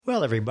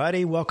Well,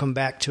 everybody, welcome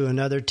back to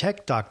another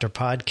Tech Doctor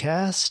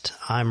podcast.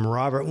 I'm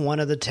Robert,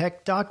 one of the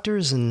Tech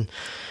Doctors, and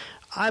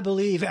I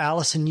believe,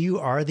 Allison, you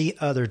are the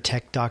other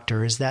Tech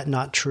Doctor. Is that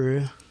not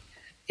true?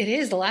 It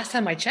is. The last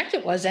time I checked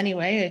it was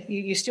anyway.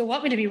 You still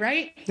want me to be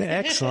right?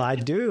 Excellent. I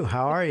do.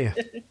 How are you?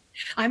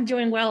 I'm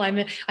doing well.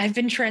 I've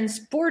been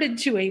transported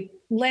to a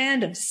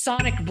land of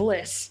sonic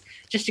bliss,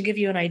 just to give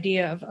you an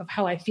idea of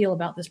how I feel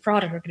about this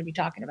product we're going to be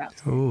talking about.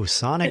 Ooh,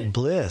 sonic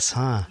bliss,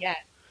 huh? Yeah.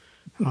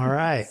 All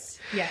right.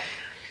 Yeah.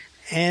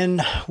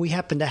 And we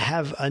happen to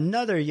have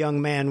another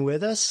young man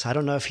with us. I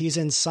don't know if he's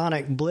in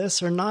sonic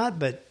bliss or not,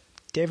 but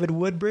David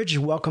Woodbridge,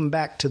 welcome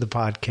back to the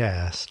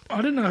podcast.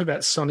 I don't know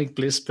about sonic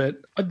bliss, but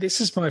this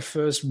is my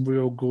first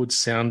real good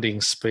sounding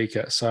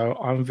speaker. So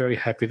I'm very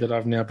happy that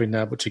I've now been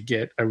able to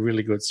get a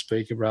really good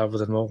speaker rather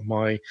than all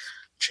my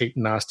cheap,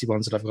 nasty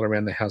ones that I've got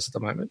around the house at the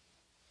moment.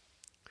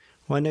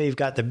 Well, I know you've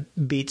got the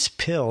Beats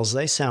Pills.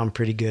 They sound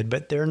pretty good,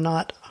 but they're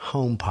not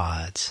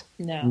HomePods.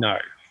 No,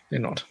 they're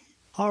not.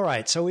 All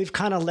right, so we've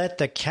kind of let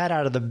the cat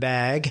out of the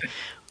bag.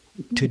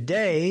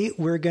 Today,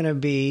 we're going to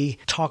be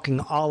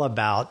talking all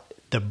about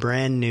the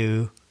brand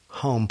new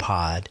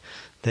HomePod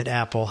that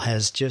Apple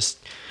has just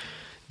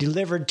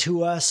delivered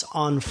to us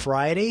on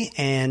Friday,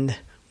 and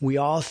we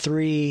all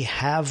three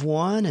have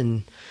one.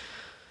 And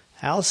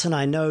Allison,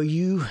 I know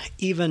you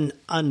even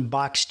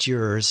unboxed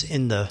yours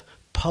in the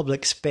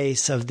public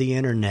space of the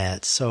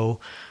internet. So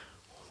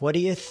what do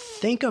you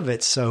think of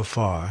it so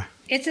far?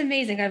 It's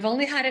amazing. I've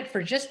only had it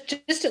for just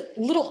a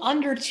little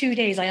under 2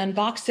 days. I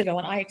unboxed it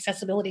on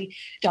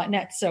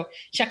iAccessibility.net. So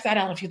check that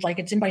out if you'd like.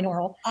 It's in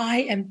binaural. I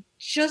am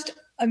just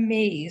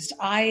amazed.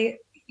 I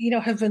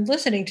have been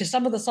listening to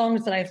some of the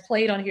songs that I've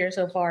played on here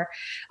so far.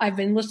 I've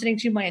been listening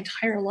to my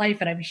entire life,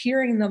 and I'm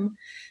hearing them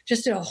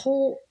just in a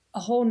whole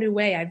new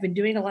way. I've been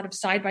doing a lot of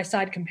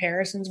side-by-side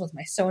comparisons with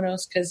my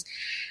Sonos because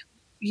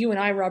you and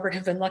I, Robert,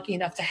 have been lucky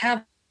enough to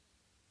have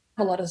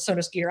a lot of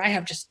Sonos gear. I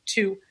have just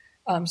two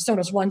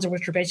Sonos ones,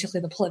 which are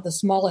basically the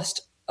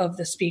smallest of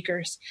the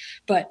speakers.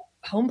 But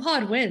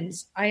HomePod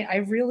wins.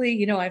 I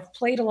really, I've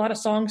played a lot of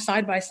songs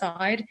side by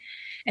side.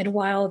 And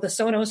while the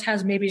Sonos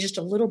has maybe just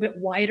a little bit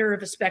wider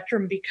of a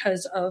spectrum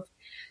because of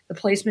the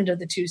placement of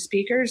the two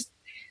speakers,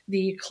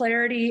 the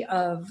clarity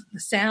of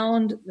the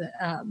sound,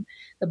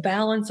 the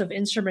balance of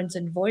instruments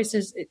and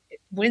voices, it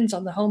wins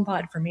on the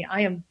HomePod for me.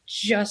 I am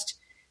just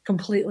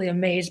completely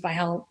amazed by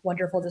how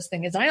wonderful this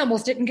thing is. I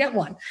almost didn't get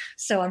one,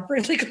 so I'm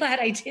really glad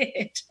I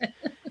did.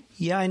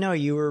 Yeah, I know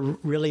you were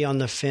really on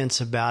the fence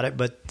about it,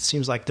 but it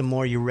seems like the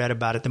more you read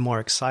about it, the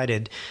more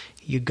excited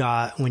you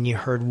got when you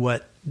heard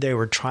what they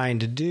were trying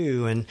to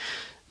do. And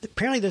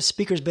apparently the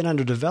speaker's been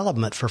under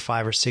development for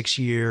 5 or 6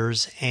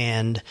 years,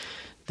 and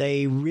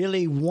they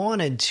really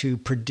wanted to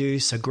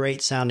produce a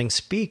great sounding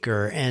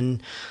speaker,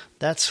 and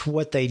that's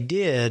what they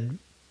did.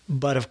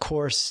 But of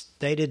course,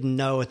 they didn't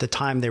know at the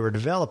time they were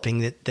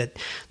developing that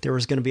there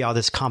was going to be all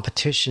this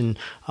competition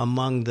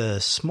among the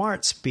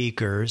smart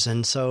speakers.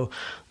 And so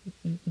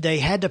they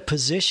had to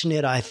position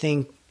it, I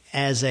think,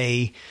 as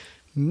a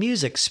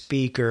music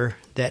speaker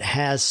that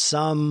has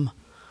some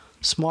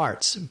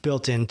smarts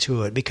built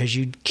into it, because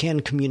you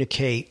can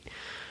communicate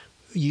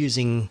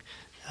using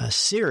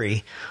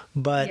Siri,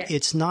 but yes,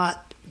 it's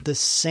not the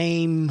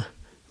same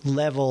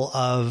level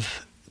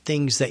of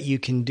things that you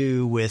can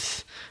do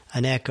with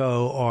an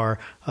Echo or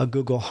a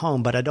Google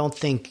Home. But I don't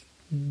think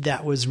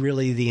that was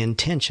really the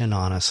intention,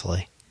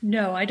 honestly.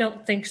 No, I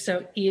don't think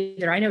so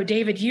either. I know,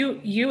 David,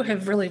 you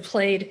have really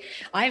played.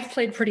 I've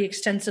played pretty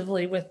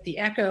extensively with the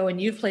Echo,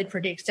 and you've played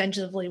pretty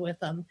extensively with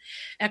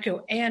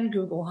Echo and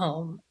Google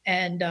Home.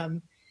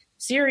 And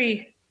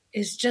Siri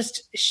is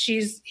just,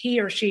 he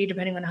or she,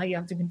 depending on how you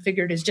have to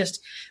configure it, is just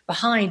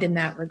behind in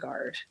that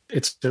regard.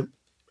 It's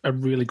a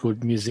really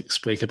good music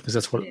speaker because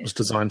that's what it was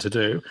designed to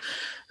do.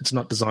 It's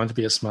not designed to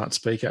be a smart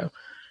speaker.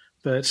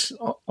 But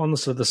on the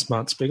sort of the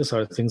smart speaker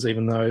side of things,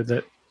 even though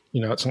that,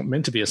 it's not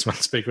meant to be a smart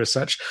speaker as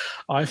such,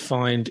 I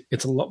find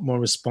it's a lot more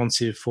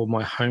responsive for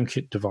my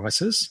HomeKit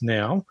devices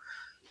now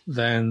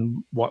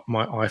than what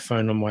my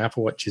iPhone or my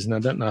Apple Watch is. And I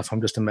don't know if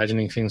I'm just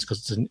imagining things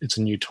because it's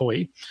a new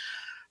toy,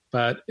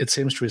 but it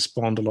seems to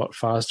respond a lot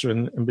faster.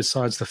 And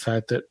besides the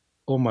fact that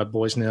all my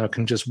boys now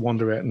can just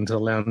wander out into the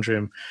lounge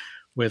room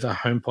where the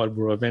HomePod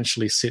will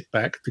eventually sit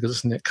back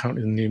because it's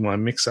currently near my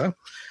mixer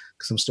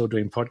because I'm still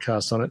doing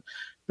podcasts on it.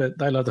 But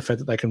they love the fact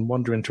that they can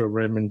wander into a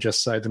room and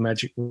just say the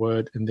magic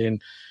word and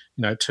then,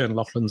 turn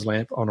Lachlan's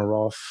lamp on or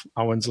off,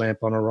 Owen's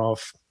lamp on or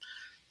off.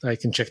 They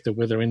can check the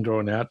weather indoor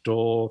and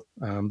outdoor.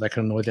 They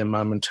can annoy their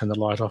mum and turn the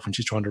light off when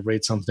she's trying to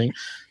read something.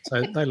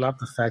 So they love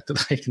the fact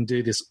that they can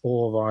do this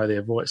all via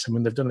their voice. I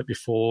mean, they've done it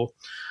before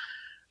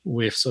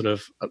with sort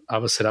of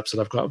other setups that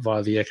I've got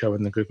via the Echo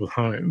and the Google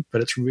Home,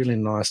 but it's really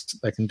nice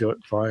that they can do it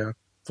via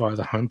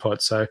the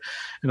HomePod. So,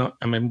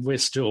 we're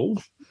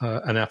still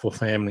an Apple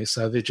family,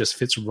 so it just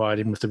fits right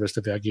in with the rest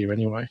of our gear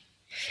anyway.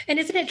 And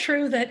isn't it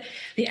true that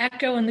the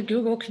Echo and the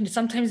Google can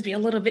sometimes be a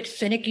little bit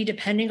finicky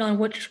depending on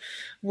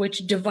which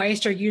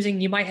device you're using?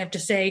 You might have to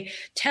say,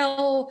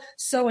 tell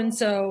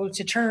so-and-so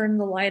to turn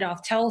the light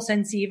off, tell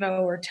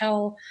Sensivo or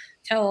tell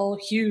tell,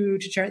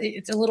 huge.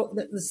 It's a little,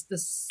 the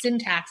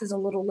syntax is a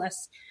little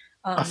less.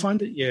 I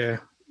find it, yeah,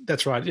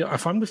 that's right. Yeah, I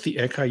find with the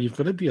Echo, you've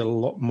got to be a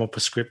lot more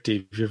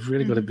prescriptive. You've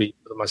really got to be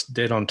almost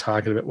dead on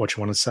target about what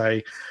you want to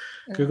say.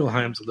 Google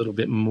Home's a little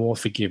bit more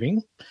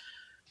forgiving.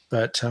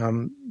 But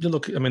you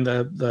look, I mean,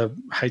 the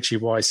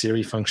HEY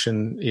Siri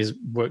function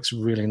works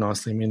really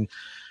nicely. I mean,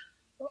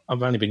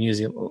 I've only been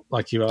using it,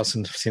 like you,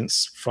 Alison,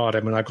 since Friday.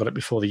 I mean, I got it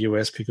before the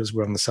US because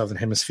we're on the Southern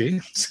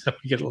Hemisphere, so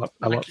we get a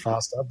lot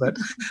faster. But,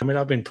 I mean,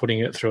 I've been putting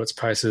it through its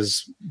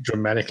paces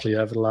dramatically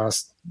over the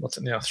last,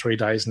 3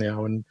 days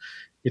now, and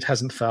it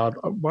hasn't failed.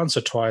 Once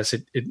or twice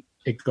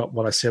it got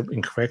what I said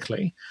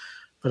incorrectly.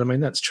 But, I mean,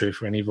 that's true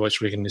for any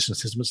voice recognition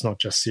system. It's not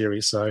just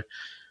Siri. So,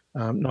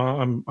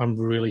 no, I'm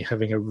really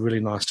having a really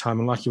nice time.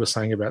 And like you were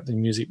saying about the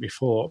music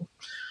before,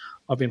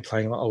 I've been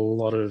playing a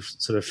lot of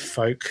sort of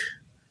folk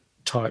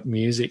type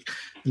music,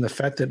 and the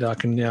fact that I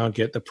can now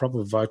get the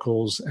proper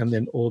vocals and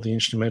then all the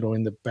instrumental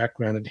in the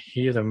background and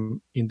hear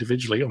them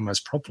individually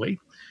almost properly,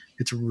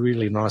 it's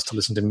really nice to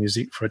listen to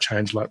music for a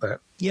change like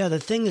that. Yeah, the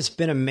thing that's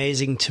been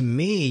amazing to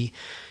me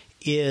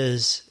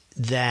is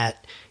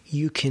that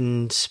you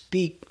can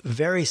speak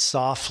very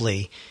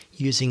softly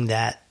using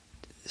that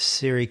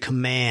Siri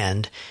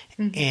command,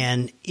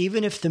 and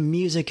even if the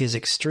music is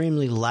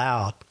extremely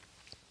loud,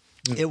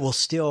 it will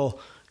still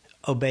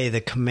obey the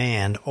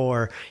command.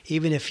 Or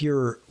even if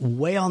you're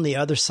way on the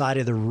other side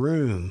of the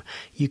room,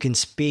 you can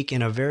speak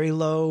in a very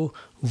low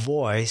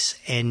voice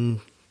and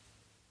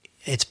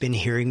it's been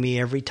hearing me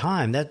every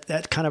time.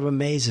 That kind of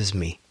amazes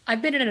me.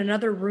 I've been in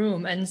another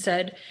room and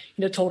said,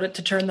 told it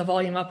to turn the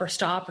volume up or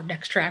stop or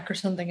next track or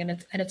something,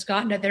 and it's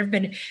gotten it. There have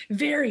been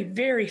very,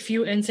 very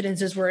few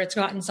incidences where it's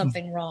gotten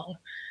something wrong.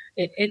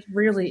 It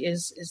really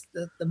is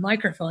the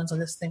microphones on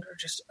this thing are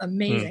just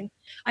amazing.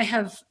 I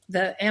have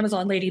the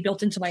Amazon lady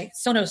built into my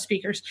Sonos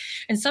speakers,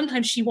 and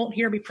sometimes she won't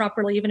hear me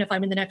properly even if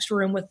I'm in the next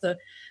room with the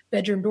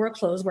bedroom door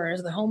closed,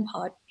 whereas the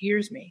HomePod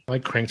hears me. I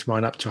cranked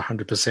mine up to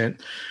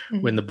 100%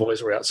 when the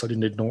boys were out, so I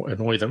didn't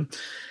annoy them.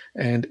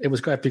 And it was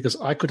great because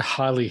I could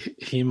hardly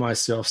hear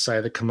myself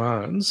say the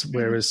commands,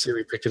 whereas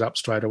Siri picked it up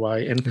straight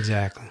away. And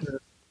exactly.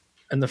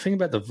 And the thing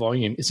about the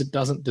volume is it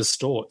doesn't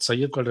distort. So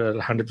you've got it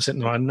at 100%.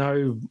 Now, I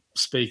know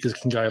speakers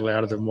can go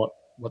louder than what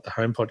the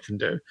HomePod can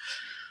do.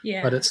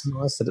 Yeah. But it's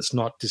nice that it's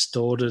not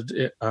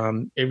distorted.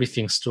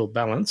 Everything's still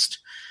balanced.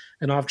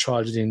 And I've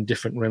tried it in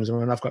different rooms. I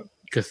mean, I've got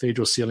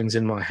cathedral ceilings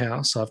in my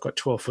house. So I've got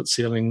 12-foot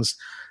ceilings,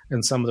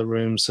 and some of the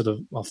rooms sort of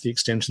off the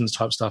extensions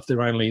type stuff,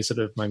 they're only sort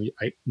of maybe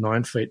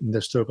 8-9 feet, and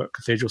they've still got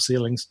cathedral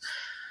ceilings.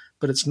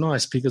 But it's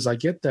nice because I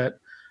get that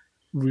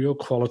real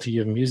quality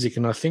of music.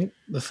 And I think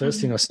the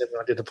first thing I said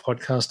when I did a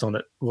podcast on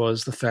it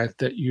was the fact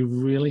that you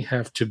really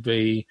have to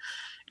be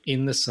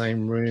in the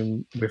same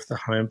room with the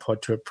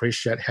HomePod to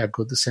appreciate how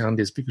good the sound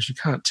is, because you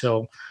can't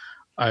tell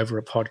over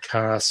a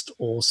podcast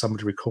or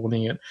somebody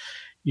recording it.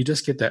 You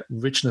just get that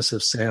richness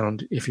of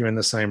sound if you're in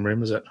the same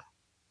room as it.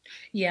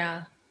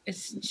 Yeah,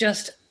 it's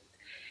just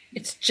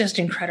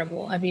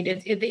incredible. I mean,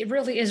 it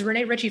really is.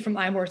 Renee Ritchie from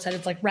iMore said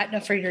it's like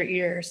retina for your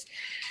ears.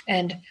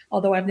 And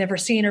although I've never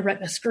seen a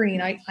retina screen,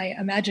 I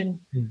imagine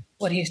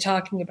what he's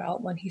talking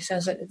about when he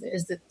says it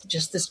is that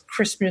just this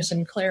crispness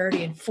and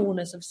clarity and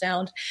fullness of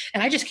sound.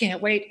 And I just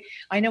can't wait.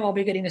 I know I'll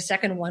be getting a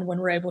second one when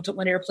when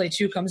AirPlay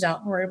 2 comes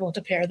out and we're able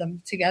to pair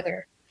them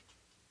together.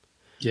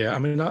 Yeah, I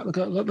mean,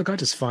 look, I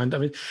just find, I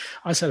mean,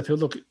 I say to people,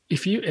 look,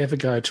 if you ever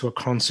go to a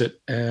concert,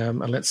 and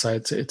let's say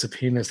it's a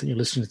pianist and you're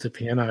listening to the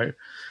piano,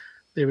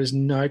 there is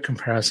no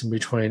comparison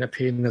between a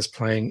pianist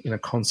playing in a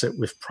concert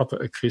with proper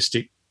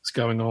acoustics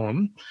going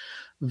on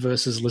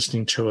versus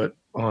listening to it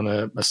on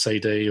a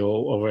CD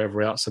or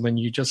wherever else. I mean,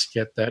 you just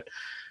get that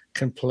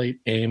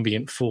complete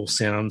ambient full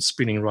sound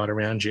spinning right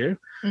around you,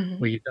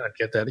 where you don't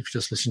get that if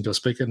you just listen to a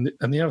speaker.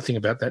 And the other thing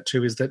about that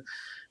too is that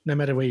no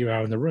matter where you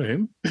are in the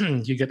room,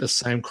 you get the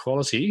same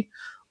quality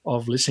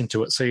of listening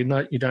to it. So you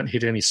don't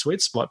hit any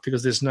sweet spot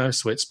because there's no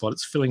sweet spot.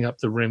 It's filling up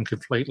the room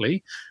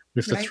completely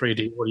with the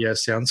 3D audio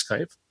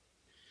soundscape.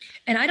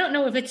 And I don't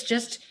know if it's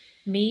just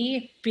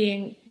me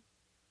being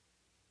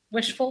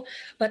wishful,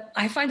 but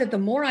I find that the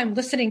more I'm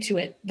listening to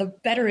it, the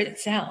better it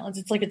sounds.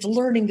 It's like it's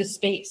learning the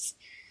space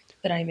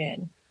that I'm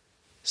in.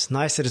 It's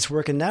nice that it's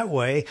working that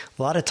way.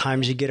 A lot of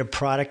times you get a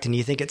product and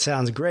you think it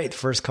sounds great the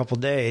first couple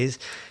of days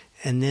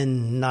and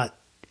then not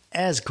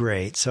as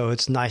great. So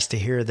it's nice to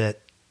hear that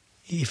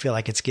you feel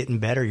like it's getting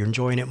better. You're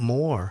enjoying it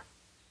more.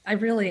 I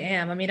really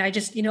am. I mean, I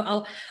just,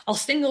 I'll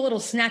sing a little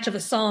snatch of a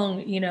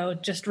song,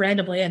 just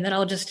randomly. And then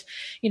I'll just,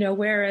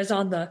 whereas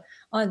on the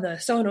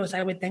Sonos,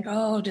 I would think,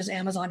 oh, does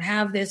Amazon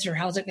have this or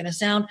how's it going to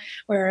sound?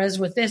 Whereas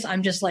with this,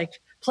 I'm just like,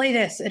 play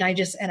this. And I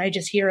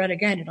just hear it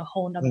again in a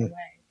whole nother way.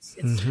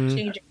 It's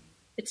changing.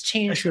 It's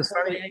changed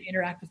the way I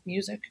interact with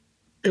music.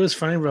 It was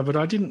funny, Robert.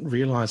 I didn't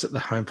realize that the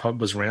HomePod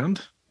was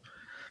round.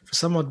 For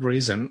some odd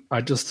reason,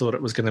 I just thought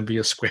it was going to be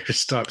a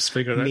squarish type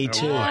speaker. Me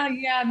too.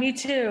 Yeah, me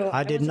too.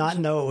 I did not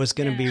know it was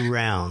going to be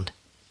round.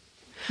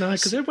 No,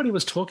 because everybody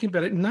was talking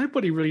about it.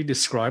 Nobody really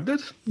described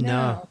it.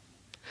 No,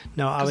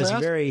 I was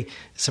very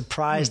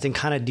surprised and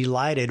kind of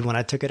delighted when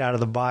I took it out of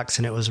the box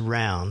and it was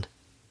round.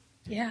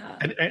 Yeah.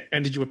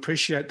 And did you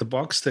appreciate the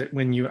box that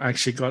when you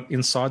actually got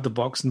inside the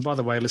box? And by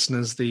the way,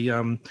 listeners,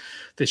 the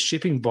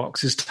shipping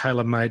box is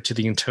tailor-made to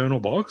the internal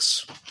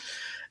box.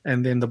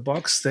 And then the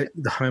box that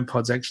the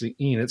HomePod's actually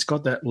in, it's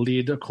got that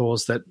lid, of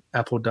course, that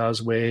Apple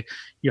does where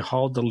you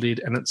hold the lid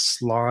and it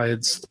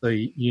slides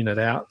the unit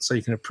out so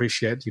you can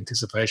appreciate the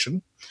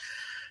anticipation.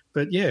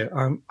 But yeah,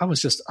 I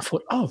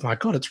thought, oh my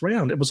God, it's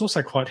round. It was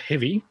also quite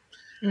heavy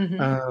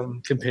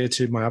compared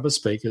to my other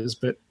speakers,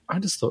 but I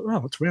just thought,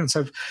 oh, it's round.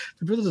 So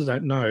for people that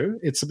don't know,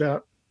 it's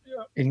about,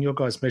 in your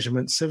guys'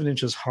 measurement, 7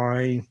 inches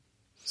high,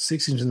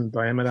 6 inches in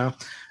diameter.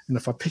 And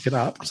if I pick it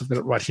up, because I've got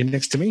it right here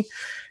next to me,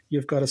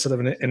 you've got a sort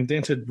of an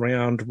indented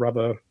round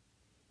rubber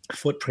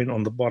footprint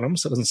on the bottom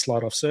so it doesn't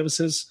slide off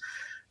surfaces.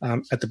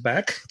 At the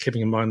back,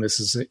 keeping in mind this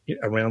is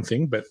a round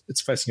thing, but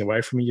it's facing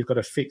away from me, you've got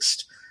a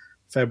fixed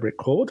fabric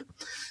cord.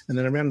 And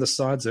then around the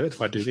sides of it,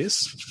 if I do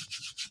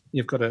this,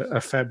 you've got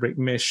a fabric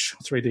mesh,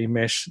 3D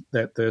mesh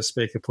that the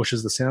speaker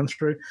pushes the sound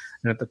through.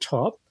 And at the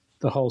top,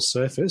 the whole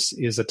surface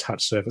is a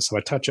touch surface. So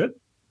I touch it.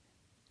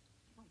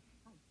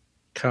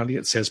 Currently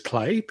it says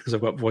play because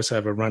I've got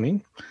VoiceOver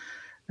running.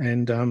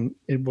 And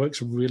it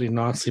works really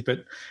nicely.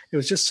 But it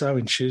was just so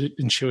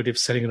intuitive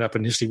setting it up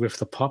initially with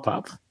the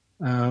pop-up.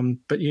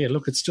 But yeah,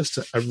 look, it's just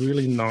a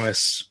really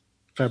nice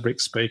fabric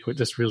speaker. It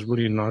just feels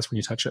really nice when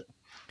you touch it.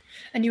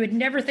 And you would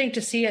never think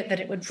to see it that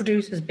it would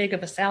produce as big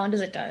of a sound as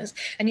it does.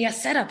 And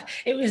yes, setup.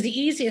 It was the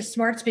easiest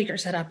smart speaker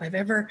setup I've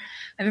ever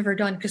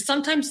done. Because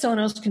sometimes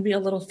Sonos can be a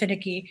little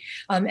finicky.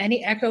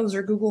 Any Echoes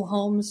or Google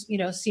Homes,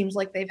 seems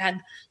like they've had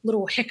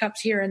little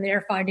hiccups here and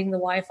there finding the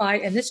Wi-Fi.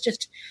 And this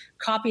just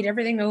copied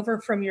everything over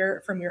from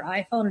your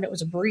iPhone, and it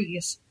was a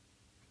breeze.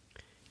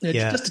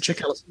 Yeah. Just to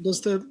check out,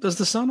 does the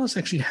Sonos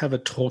actually have a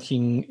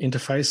talking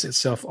interface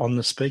itself on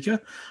the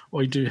speaker,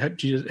 or do you have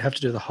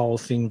to do the whole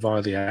thing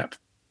via the app?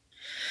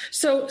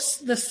 So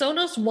the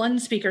Sonos One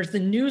speakers, the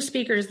new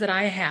speakers that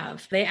I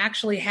have, they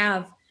actually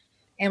have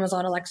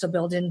Amazon Alexa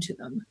built into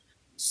them.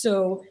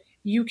 So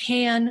you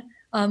can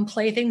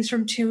play things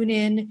from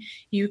TuneIn.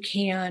 You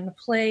can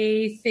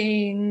play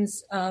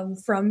things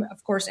from,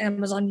 of course,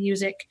 Amazon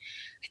Music.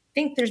 I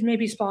think there's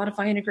maybe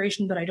Spotify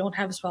integration, but I don't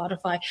have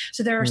Spotify.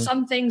 So there are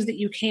some things that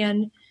you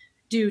can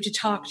do to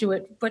talk to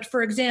it. But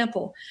for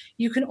example,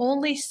 you can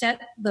only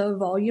set the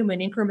volume in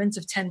increments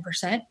of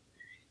 10%.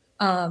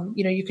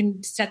 You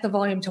can set the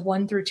volume to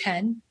 1 through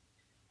 10.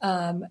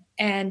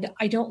 And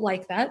I don't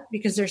like that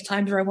because there's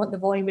times where I want the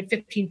volume at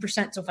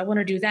 15%. So if I want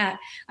to do that,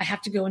 I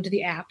have to go into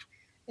the app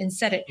and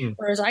set it.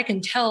 Whereas I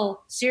can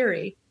tell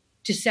Siri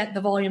to set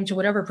the volume to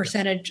whatever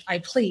percentage I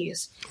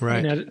please.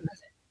 Right. Now,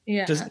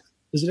 yeah. Does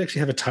it actually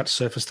have a touch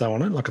surface though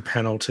on it, like a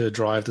panel to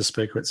drive the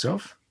speaker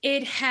itself?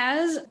 It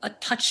has a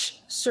touch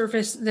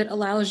surface that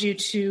allows you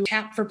to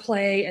tap for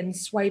play and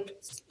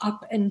swipe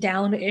up and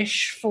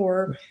down-ish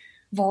for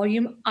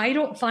volume. I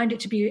don't find it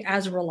to be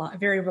as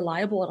very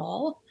reliable at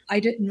all. I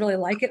didn't really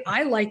like it.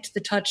 I liked the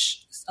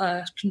touch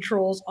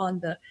controls on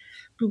the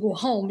Google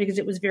Home because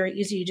it was very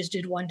easy. You just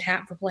did one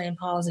tap for play and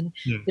pause and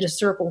did a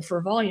circle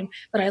for volume.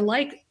 But I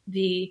like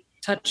the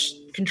touch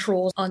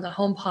controls on the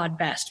HomePod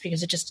best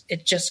because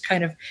it just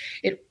kind of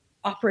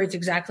operates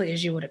exactly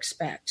as you would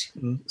expect.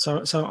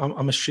 So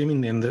I'm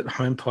assuming then that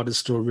HomePod is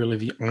still really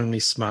the only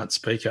smart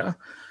speaker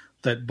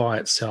that by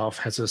itself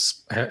has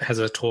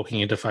a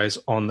talking interface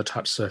on the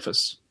touch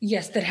surface.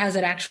 Yes, that has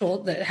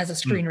a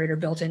screen reader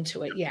built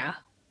into it. Yeah.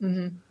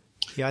 Mm-hmm.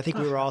 Yeah, I think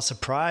we were all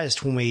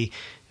surprised when we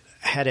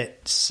had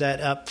it set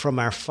up from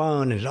our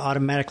phone and it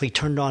automatically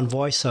turned on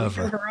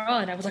VoiceOver.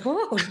 I was like,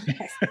 oh,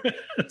 yes.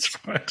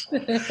 That's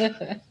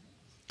right.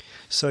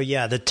 So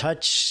yeah, the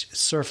touch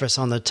surface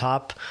on the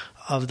top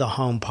of the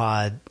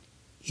HomePod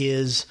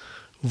is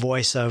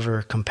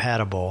VoiceOver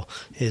compatible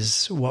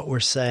is what we're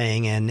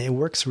saying, and it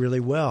works really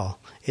well.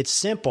 It's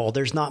simple.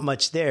 There's not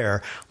much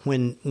there.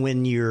 When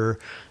you're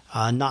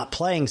not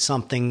playing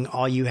something,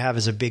 all you have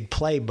is a big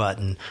play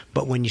button.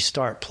 But when you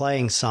start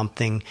playing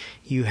something,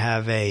 you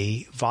have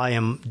a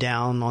volume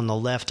down on the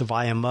left, a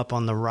volume up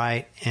on the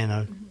right, and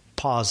a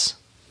pause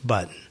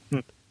button.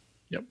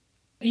 Yep.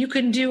 You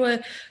can do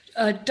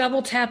a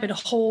double tap and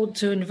hold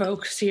to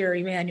invoke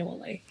Siri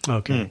manually.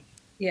 Okay.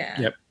 Yeah.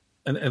 Yep.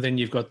 And then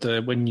you've got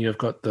when you've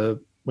got the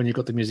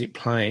music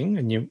playing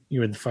and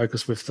you're in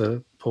focus with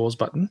the pause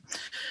button.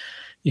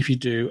 If you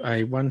do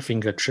a one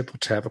finger triple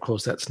tap, of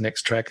course that's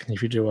next track. And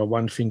if you do a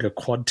one finger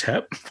quad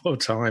tap 4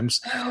 times,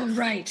 oh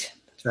right,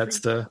 that's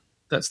the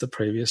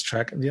previous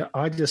track. Yeah,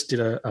 I just did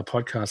a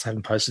podcast. I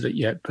haven't posted it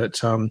yet,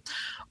 but on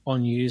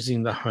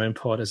using the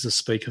HomePod as a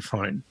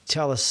speakerphone.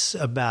 Tell us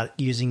about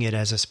using it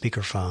as a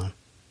speakerphone.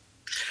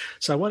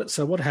 So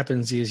what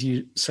happens is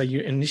you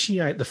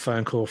initiate the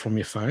phone call from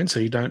your phone, so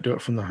you don't do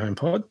it from the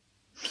HomePod.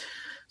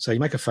 So you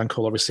make a phone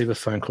call or receive a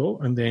phone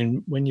call, and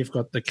then when you've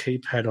got the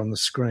keypad on the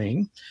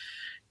screen,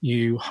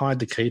 you hide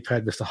the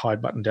keypad with the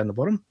hide button down the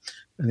bottom,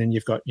 and then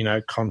you've got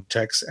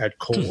contacts, add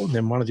call, and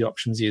then one of the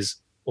options is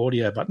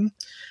audio button.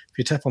 If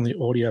you tap on the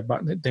audio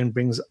button, it then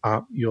brings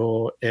up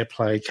your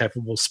AirPlay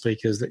capable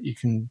speakers that you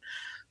can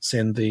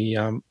send the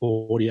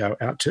audio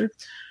out to.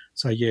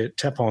 So you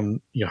tap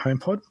on your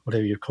HomePod,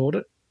 whatever you called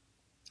it,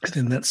 and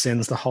then that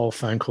sends the whole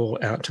phone call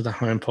out to the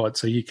HomePod,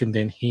 so you can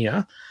then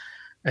hear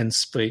and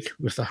speak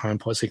with the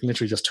HomePod. So you can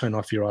literally just turn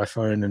off your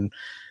iPhone and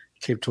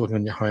keep talking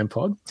on your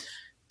HomePod.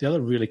 The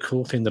other really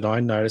cool thing that I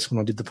noticed when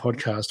I did the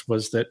podcast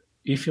was that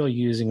if you're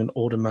using an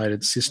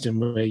automated system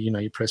where,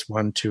 you press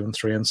 1, 2, and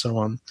 3 and so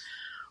on,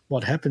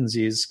 what happens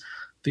is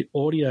the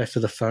audio for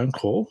the phone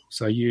call,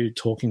 so you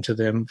talking to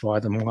them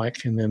via the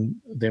mic and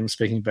then them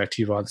speaking back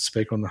to you via the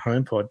speaker on the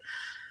HomePod,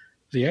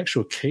 the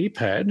actual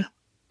keypad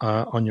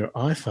on your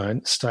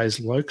iPhone stays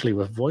locally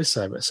with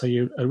VoiceOver.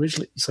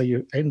 So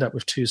you end up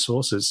with two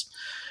sources.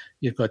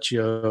 You've got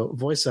your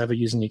VoiceOver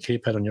using your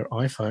keypad on your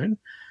iPhone,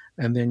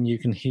 and then you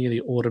can hear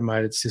the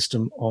automated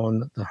system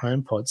on the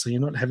HomePod. So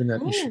you're not having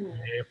that issue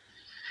where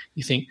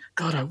you think,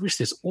 God, I wish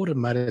this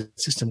automated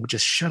system would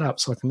just shut up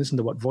so I can listen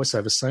to what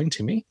VoiceOver is saying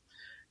to me.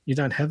 You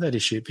don't have that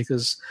issue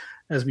because,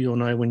 as we all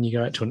know, when you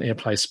go out to an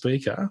AirPlay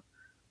speaker,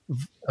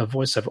 a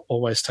VoiceOver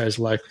always stays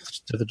local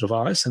to the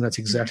device, and that's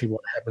exactly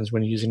what happens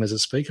when you're using it as a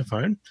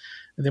speakerphone.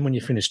 And then when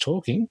you finish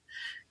talking,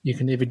 you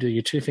can either do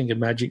your two-finger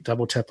magic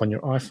double tap on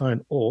your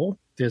iPhone, or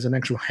there's an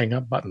actual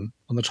hang-up button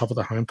on the top of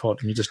the HomePod,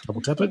 and you just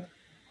double tap it,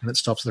 and it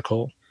stops the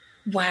call.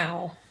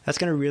 Wow. That's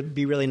going to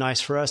be really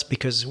nice for us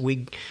because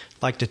we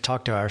like to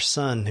talk to our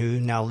son who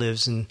now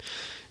lives in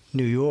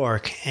New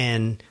York,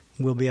 and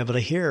we'll be able to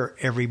hear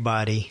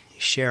everybody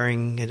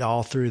sharing it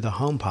all through the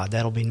HomePod.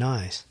 That'll be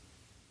nice.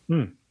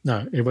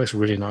 No, it works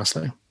really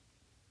nicely.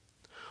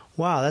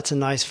 Wow, that's a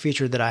nice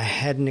feature that I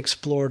hadn't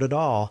explored at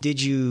all.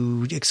 Did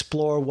you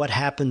explore what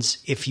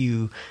happens if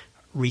you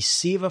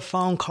receive a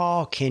phone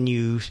call? Can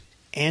you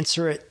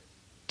answer it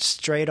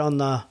straight on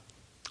the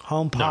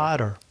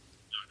HomePod?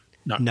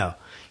 No.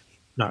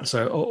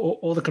 So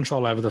all the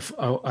control over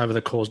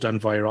the call is done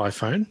via your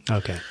iPhone.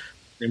 Okay.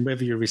 And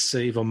whether you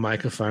receive or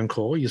make a phone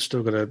call, you've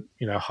still got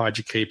to hide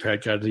your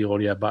keypad, go to the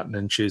audio button,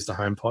 and choose the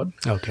HomePod.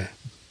 Okay.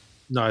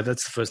 No,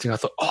 that's the first thing I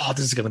thought,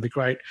 this is going to be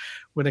great.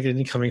 When I get an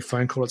incoming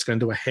phone call, it's going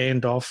to do a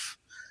handoff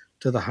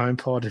to the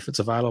HomePod if it's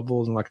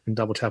available, and I can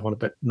double tap on it,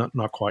 but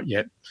not quite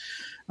yet.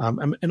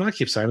 And I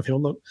keep saying to people,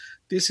 look,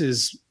 this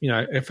is,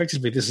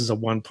 effectively this is a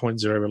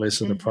 1.0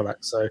 release of the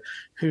product. So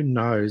who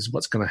knows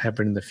what's going to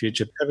happen in the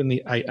future. Having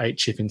the A8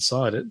 chip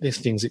inside it, this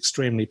thing's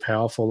extremely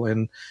powerful,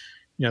 and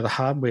the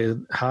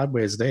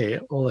hardware's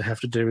there. All they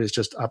have to do is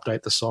just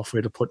update the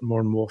software to put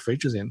more and more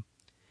features in.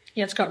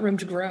 Yeah, it's got room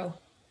to grow.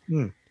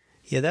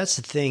 Yeah, that's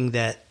the thing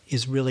that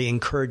is really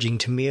encouraging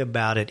to me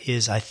about it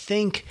is I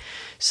think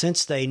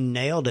since they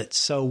nailed it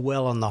so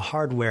well on the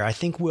hardware, I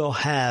think we'll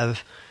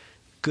have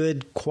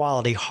good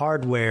quality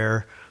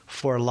hardware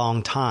for a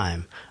long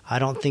time. I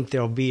don't think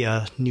there'll be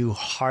a new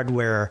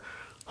hardware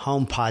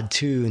HomePod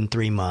 2 in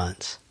 3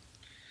 months.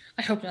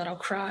 I hope not. I'll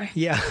cry.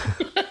 Yeah.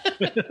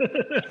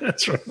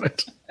 That's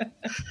right.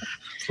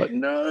 It's like,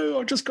 no,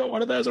 I've just got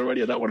one of those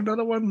already. I don't want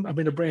another one. I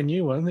mean, a brand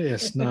new one.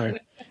 Yes, no.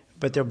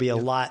 But there'll be a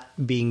lot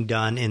being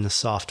done in the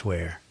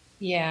software.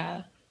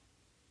 Yeah.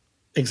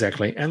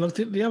 Exactly. And look,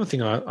 the other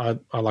thing I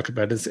like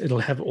about it is it'll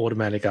have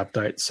automatic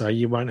updates. So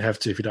you won't have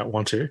to, if you don't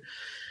want to,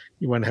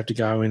 you won't have to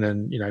go in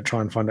and, try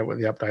and find out what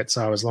the updates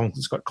are. As long as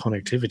it's got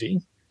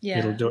connectivity,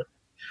 it'll do it.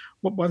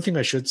 One thing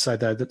I should say,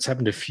 though, that's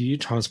happened a few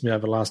times to me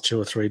over the last 2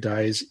 or 3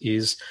 days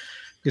is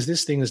because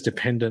this thing is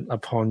dependent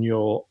upon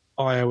your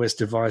iOS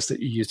device that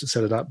you use to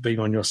set it up being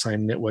on your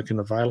same network and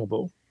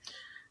available.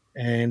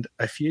 And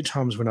a few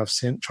times when I've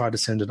tried to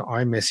send an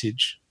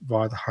iMessage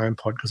via the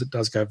HomePod, because it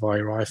does go via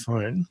your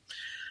iPhone,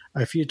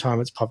 a few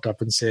times it's popped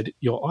up and said,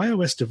 your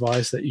iOS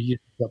device that you use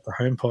to set up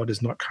the HomePod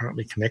is not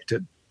currently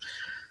connected.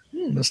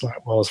 And it's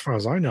like, well, as far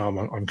as I know,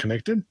 I'm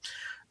connected.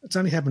 It's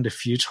only happened a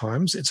few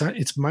times.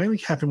 It's mainly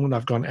happened when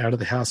I've gone out of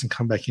the house and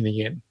come back in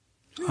again.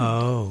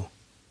 Oh.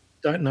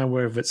 Don't know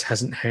whether it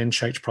hasn't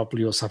handshaked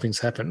properly or something's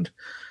happened.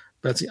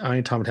 But that's the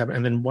only time it happened.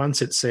 And then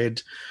once it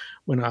said,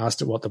 when I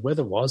asked it what the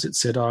weather was, it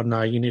said, oh,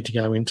 no, you need to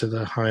go into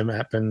the Home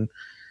app and,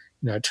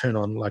 turn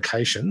on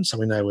location so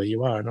we know where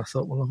you are. And I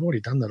thought, well, I've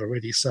already done that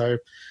already. So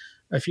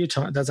a few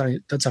times,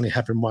 that's only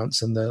happened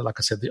once. And like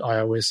I said, the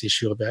iOS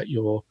issue about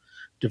your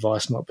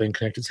device not being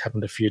connected has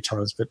happened a few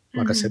times. But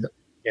like I said,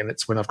 again,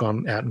 it's when I've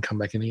gone out and come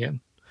back in again.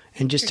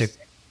 And just to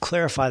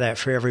clarify that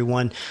for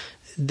everyone,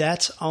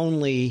 that's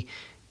only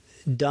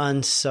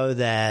done so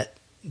that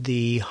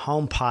the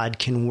HomePod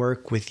can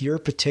work with your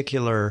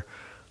particular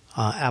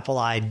Apple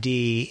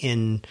ID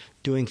in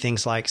doing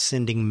things like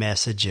sending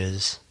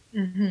messages.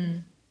 Mm-hmm.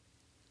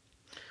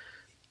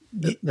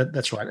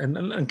 That's right.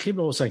 And keep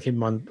in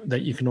mind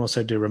that you can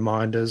also do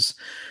reminders.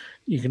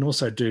 You can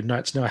also do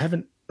notes. Now, I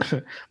haven't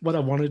 – what I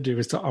want to do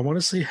is I want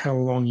to see how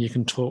long you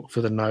can talk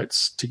for the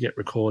notes to get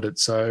recorded.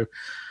 So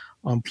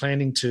I'm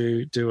planning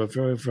to do a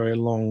very, very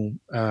long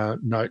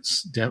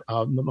notes.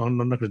 I'm not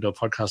going to do a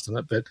podcast on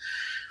it, but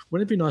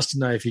wouldn't it be nice to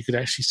know if you could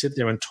actually sit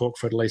there and talk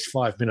for at least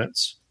 5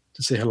 minutes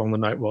to see how long the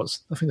note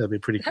was? I think that'd be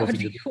pretty cool. That would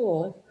be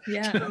cool.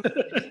 Yeah.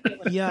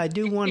 Yeah, I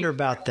do wonder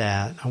about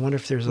that. I wonder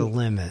if there's a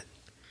limit.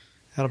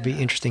 That'll be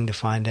interesting to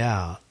find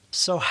out.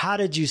 So how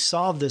did you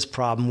solve this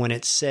problem when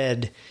it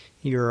said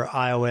your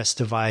iOS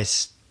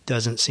device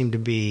doesn't seem to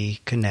be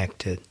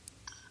connected.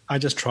 I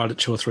just tried it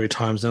 2 or 3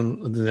 times,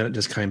 and then it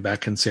just came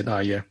back and said, "Oh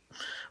yeah,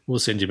 we'll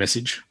send you a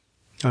message."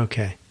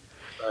 Okay.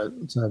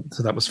 So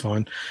that was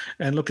fine.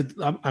 And look,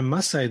 I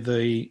must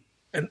say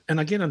and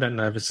again, I don't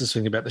know if it's this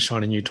thing about the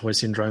shiny new toy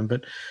syndrome,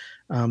 but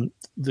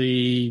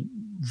the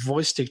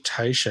voice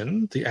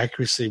dictation, the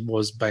accuracy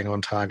was bang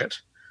on target.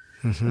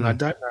 Mm-hmm. And I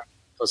don't know,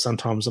 because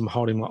sometimes I'm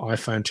holding my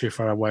iPhone too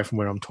far away from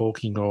where I'm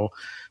talking, or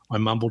I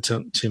mumble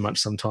too much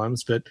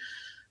sometimes, but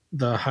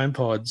the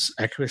HomePod's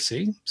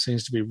accuracy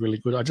seems to be really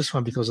good. I just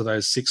find because of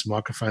those 6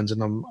 microphones,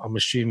 and I'm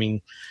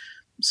assuming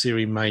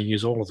Siri may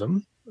use all of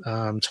them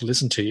to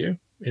listen to you,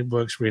 it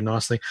works really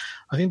nicely.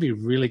 I think it'd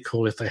be really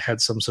cool if they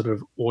had some sort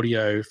of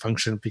audio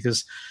function,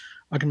 because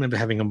I can remember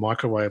having a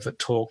microwave that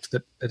talked,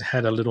 that it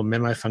had a little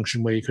memo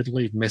function where you could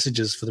leave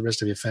messages for the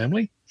rest of your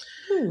family.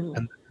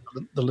 And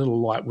the little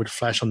light would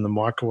flash on the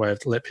microwave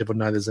to let people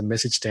know there's a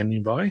message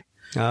standing by.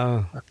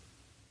 Oh.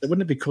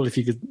 Wouldn't it be cool if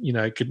you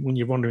could, when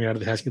you're wandering out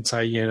of the house, you could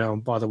say,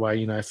 by the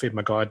way, feed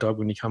my guide dog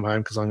when you come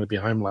home because I'm going to be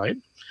home late.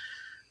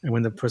 And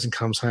when the person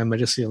comes home, they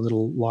just see a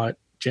little light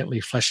gently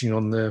flashing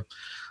on the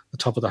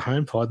top of the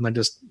HomePod, and they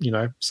just,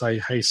 say,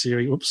 "Hey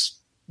Siri, oops,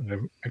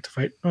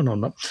 activate." Oh no, I'm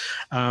not.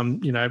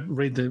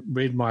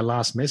 Read my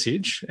last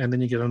message, and then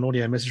you get an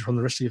audio message from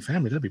the rest of your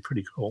family. That'd be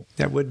pretty cool.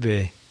 That would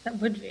be.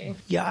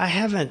 Yeah, I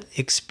haven't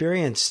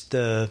experienced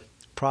the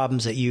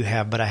problems that you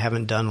have, but I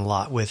haven't done a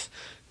lot with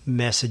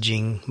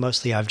messaging.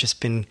 Mostly, I've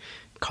just been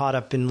caught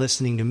up in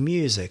listening to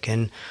music,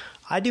 and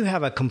I do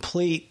have a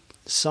complete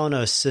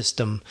Sonos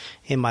system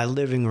in my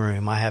living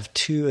room. I have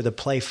 2 of the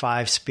Play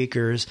 5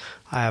 speakers,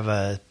 I have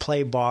a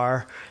Play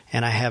Bar,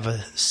 and I have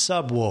a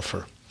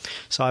subwoofer.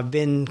 So I've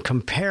been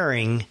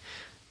comparing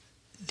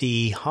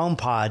the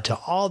HomePod to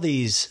all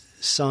these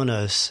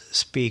Sonos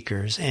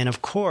speakers. And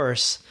of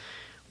course,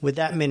 with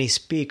that many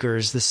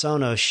speakers, the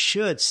Sonos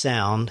should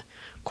sound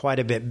quite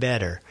a bit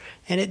better.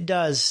 And it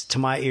does, to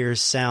my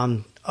ears,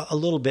 sound a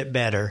little bit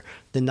better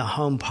than the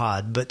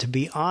HomePod. But to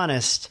be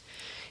honest,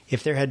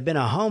 if there had been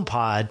a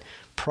HomePod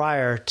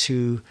prior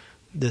to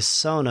the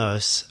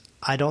Sonos,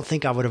 I don't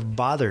think I would have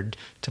bothered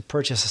to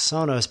purchase a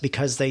Sonos,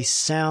 because they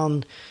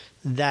sound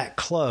that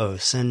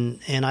close. And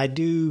I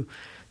do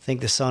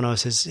think the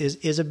Sonos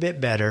is a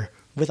bit better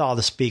with all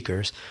the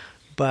speakers.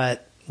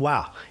 But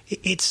wow,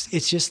 it's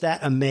just that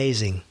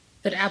amazing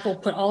that Apple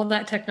put all of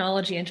that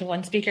technology into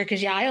one speaker.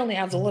 Because I only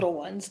have the little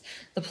ones,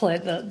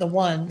 the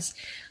ones,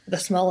 the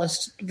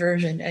smallest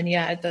version, and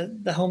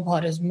the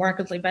HomePod is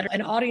markedly better.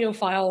 An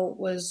audiophile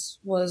was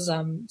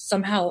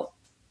somehow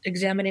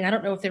examining, I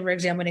don't know if they were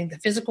examining the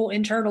physical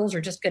internals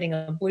or just getting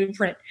a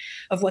blueprint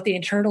of what the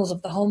internals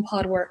of the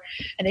HomePod were,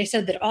 and they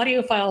said that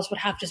audiophiles would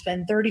have to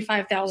spend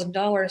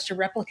 $35,000 to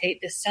replicate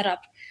this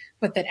setup,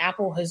 but that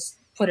Apple has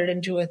put it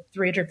into a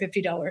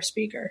 $350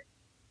 speaker,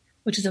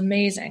 which is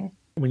amazing.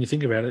 When you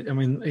think about it, I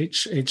mean,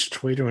 each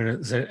tweeter in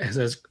it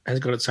has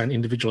got its own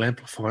individual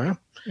amplifier.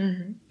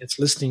 Mm-hmm. It's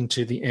listening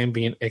to the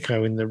ambient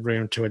echo in the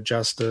room to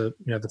adjust the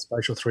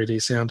spatial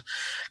 3D sound.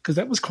 Because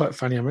that was quite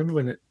funny. I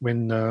remember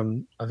when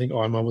I think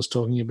IMA was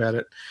talking about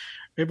it,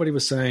 everybody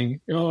was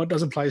saying, "Oh, it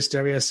doesn't play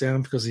stereo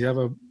sound because the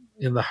other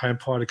in the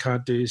HomePod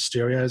can't do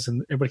stereos,"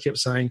 and everybody kept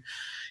saying,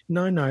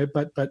 No,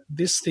 but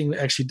this thing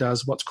actually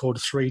does what's called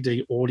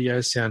 3D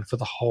audio sound for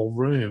the whole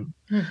room,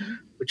 mm-hmm.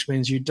 which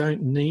means you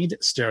don't need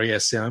stereo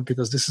sound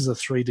because this is a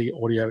 3D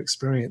audio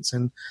experience.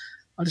 And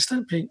I just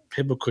don't think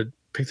people could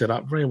pick that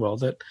up very well,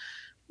 that,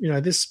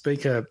 this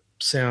speaker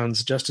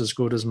sounds just as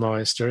good as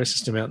my stereo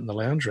system out in the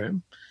lounge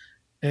room.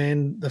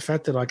 And the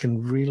fact that I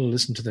can really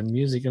listen to the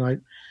music,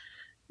 and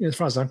as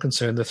far as I'm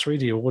concerned, the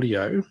 3D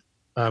audio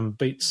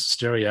beats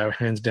stereo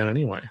hands down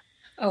anyway.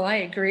 Oh, I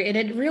agree. And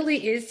it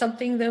really is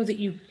something, though, that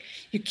you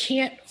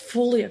can't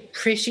fully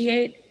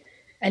appreciate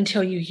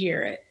until you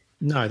hear it.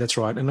 No, that's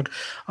right. And look,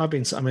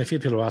 a few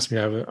people asked me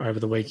over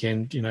the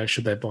weekend,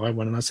 should they buy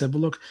one? And I said,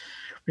 well, look,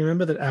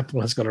 remember that Apple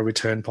has got a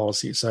return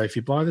policy. So if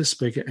you buy this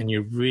speaker and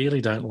you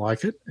really don't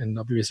like it, and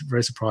I'll be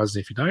very surprised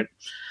if you don't,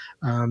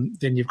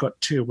 then you've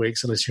got 2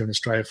 weeks, unless you're in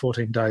Australia,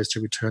 14 days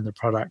to return the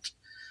product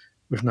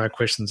with no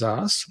questions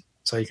asked.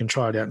 So you can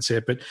try it out and see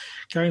it. But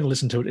going and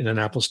listen to it in an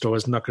Apple store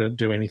is not going to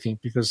do anything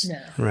because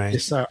Right.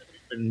 It's so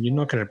open, you're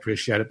not going to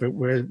appreciate it. But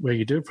where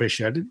you do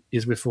appreciate it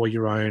is with all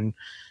your own,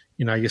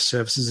 your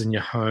services in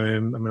your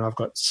home. I mean, I've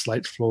got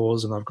slate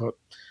floors and I've got,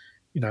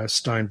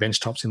 stone bench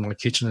tops in my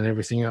kitchen and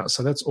everything else.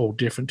 So that's all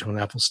different to an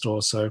Apple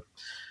store. So,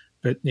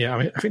 but yeah,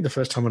 I think the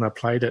first time when I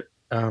played it,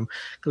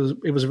 because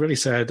it was really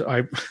sad,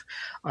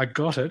 I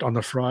got it on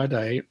the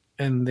Friday.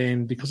 And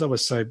then because I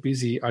was so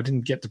busy, I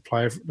didn't get to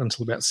play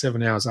until about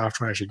 7 hours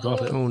after I actually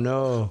got it. Oh,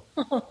 no.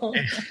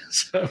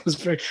 So it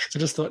was I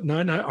just thought, no,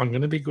 I'm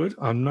going to be good.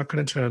 I'm not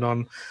going to turn it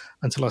on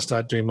until I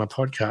start doing my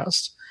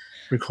podcast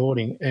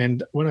recording.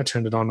 And when I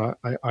turned it on,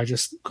 I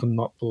just could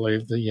not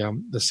believe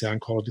the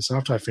sound quality. So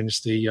after I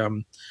finished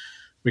the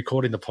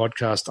recording the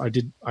podcast, I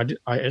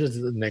edited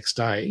it the next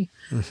day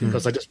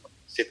because I just wanted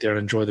to sit there and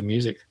enjoy the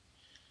music.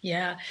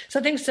 Yeah.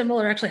 Something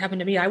similar actually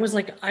happened to me. I was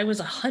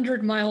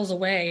 100 miles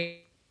away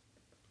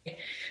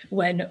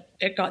when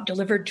it got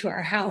delivered to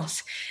our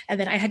house. And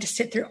then I had to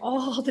sit through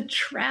all the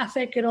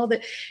traffic and all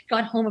that.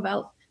 Got home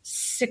about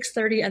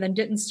 6:30 and then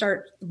didn't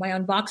start my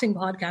unboxing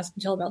podcast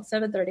until about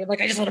 7:30. I'm like,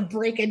 I just want to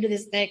break into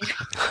this thing.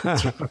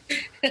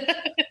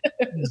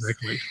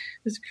 Exactly.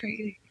 It's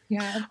crazy.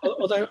 Yeah.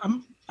 Although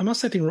I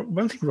must say,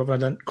 one thing, Robert, I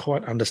don't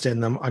quite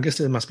understand them. I guess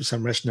there must be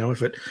some rationale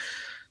with it.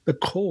 The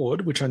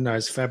cord, which I know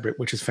is fabric,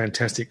 which is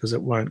fantastic because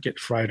it won't get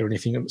frayed or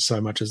anything so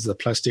much as the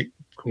plastic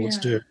cords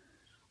do.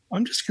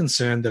 I'm just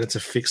concerned that it's a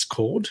fixed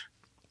cord.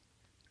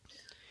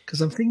 Because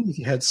I'm thinking if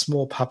you had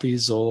small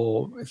puppies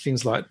or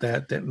things like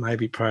that that may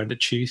be prone to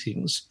chew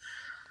things,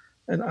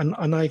 and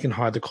I know you can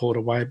hide the cord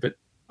away, but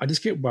I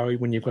just get worried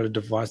when you've got a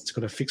device that's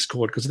got a fixed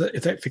cord, because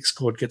if that fixed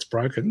cord gets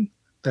broken,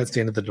 that's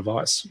the end of the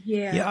device.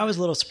 Yeah, I was a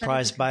little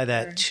surprised by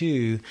that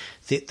too.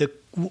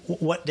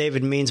 What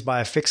David means by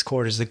a fixed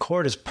cord is the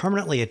cord is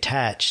permanently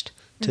attached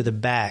to the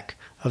back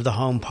of the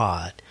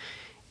HomePod.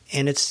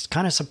 And it's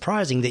kind of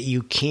surprising that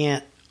you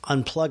can't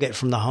unplug it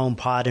from the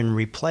HomePod and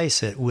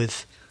replace it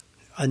with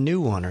a new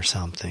one or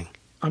something.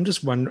 I'm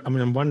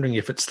wondering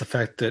if it's the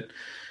fact that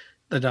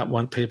they don't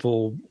want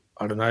people,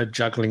 I don't know,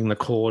 juggling the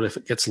cord if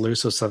it gets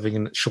loose or something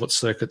and it short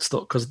circuits,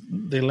 because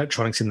the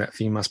electronics in that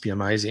thing must be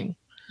amazing.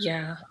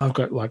 Yeah. I've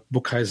got like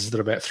bookcases that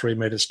are about 3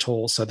 meters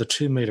tall, so the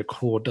 2 meter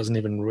cord doesn't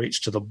even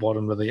reach to the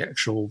bottom of the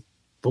actual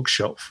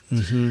bookshelf.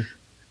 Mm-hmm.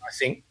 I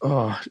think,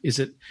 is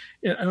it?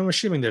 And I'm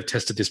assuming they've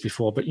tested this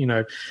before, but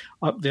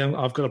I've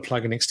got to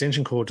plug an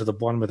extension cord to the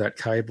bottom of that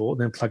cable,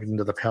 and then plug it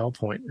into the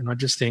PowerPoint, and I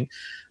just think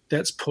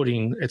that's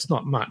it's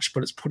not much,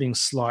 but it's putting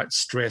slight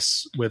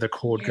stress where the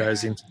cord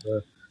goes into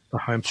the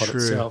HomePod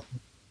itself.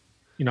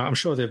 I'm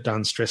sure they've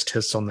done stress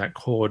tests on that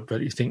cord,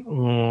 but you think,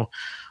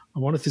 I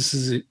wonder if this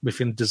is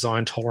within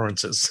design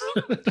tolerances.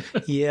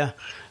 Yeah.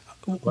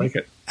 Like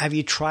it. Have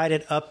you tried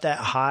it up that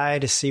high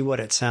to see what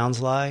it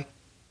sounds like?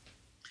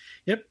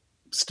 Yep.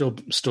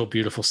 Still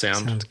beautiful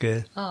sound. Sounds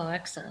good. Oh,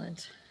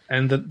 excellent.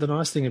 And the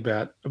nice thing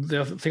about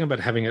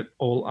having it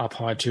all up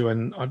high too,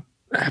 and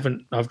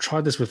I've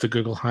tried this with the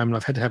Google Home, and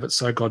I've had to have it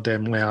so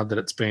goddamn loud that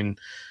it's been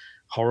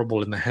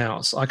horrible in the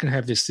house. I can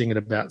have this thing at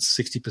about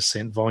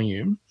 60%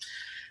 volume,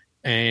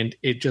 and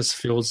it just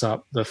fills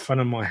up the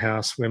front of my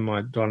house where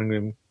my dining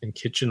room and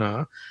kitchen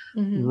are,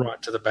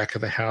 right to the back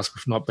of the house,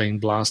 with not being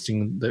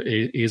blasting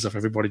the ears off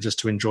everybody, just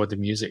to enjoy the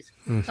music.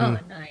 Mm-hmm. Oh,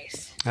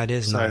 nice. That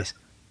is nice.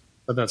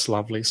 But that's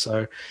lovely.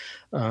 So,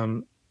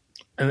 and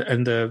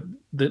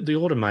the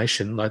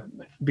automation, like,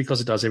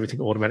 because it does everything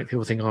automatic,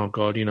 people think, oh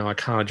God, I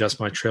can't adjust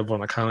my treble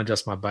and I can't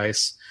adjust my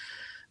bass.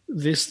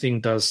 This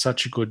thing does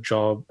such a good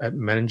job at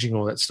managing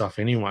all that stuff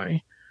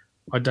anyway.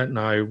 I don't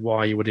know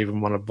why you would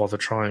even want to bother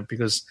trying,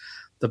 because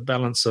the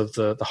balance of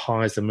the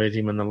highs, the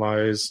medium and the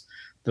lows,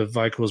 the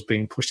vocals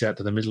being pushed out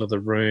to the middle of the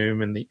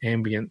room, and the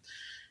ambient,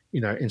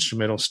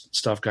 instrumental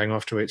stuff going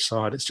off to each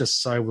side, it's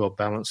just so well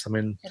balanced. I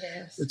mean,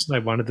 it's no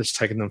wonder that's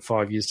taken them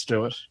 5 years to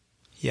do it.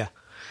 Yeah.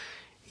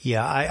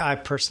 Yeah, I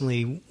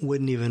personally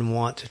wouldn't even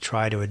want to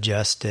try to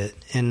adjust it.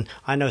 And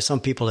I know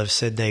some people have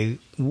said they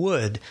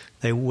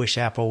wish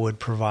Apple would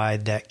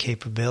provide that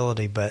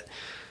capability, but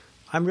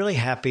I'm really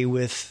happy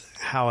with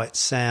how it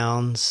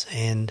sounds,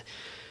 and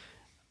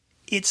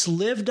it's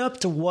lived up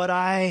to what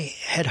I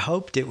had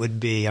hoped it would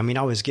be. I mean,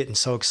 I was getting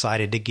so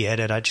excited to get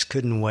it. I just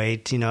couldn't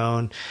wait,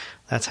 and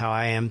that's how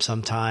I am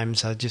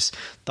sometimes. I just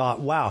thought,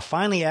 wow,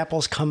 finally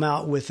Apple's come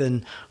out with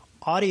an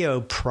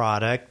audio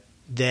product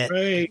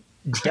that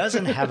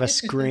doesn't have a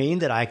screen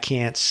that I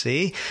can't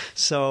see.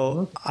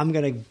 So I'm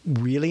going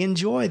to really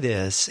enjoy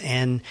this.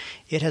 And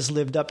it has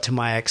lived up to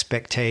my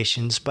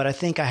expectations, but I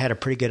think I had a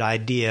pretty good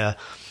idea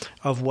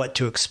of what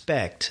to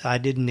expect. I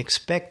didn't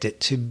expect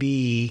it to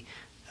be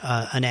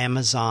an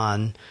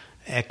Amazon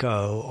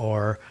Echo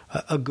or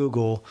a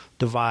Google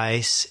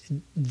device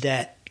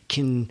that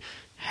can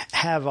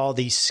have all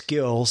these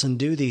skills and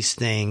do these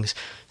things.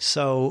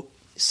 So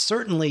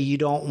certainly you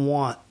don't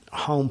want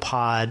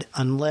HomePod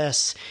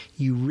unless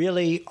you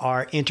really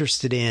are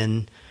interested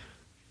in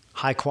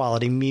high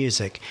quality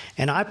music.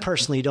 And I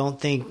personally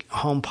don't think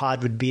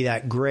HomePod would be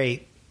that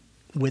great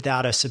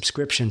without a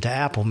subscription to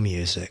Apple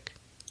Music.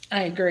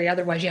 I agree.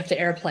 Otherwise you have to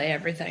AirPlay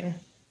everything.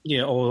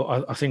 Yeah,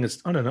 or I think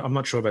I don't know, I'm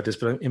not sure about this,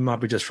 but it might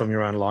be just from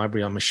your own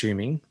library, I'm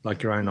assuming,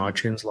 like your own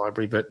iTunes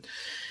library. But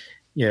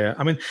yeah,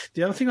 I mean,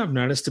 the other thing I've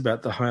noticed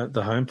about the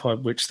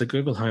HomePod, which the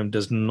Google Home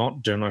does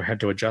not do, and I had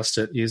to adjust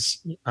it, is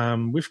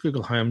with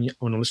Google Home,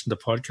 when I listen to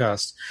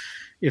podcasts,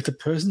 if the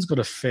person's got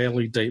a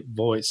fairly deep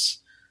voice,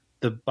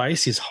 the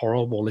bass is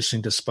horrible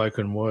listening to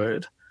spoken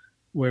word.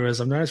 Whereas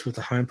I've noticed with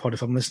the HomePod,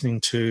 if I'm listening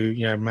to,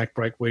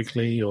 MacBreak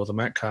Weekly or the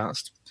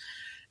Maccast,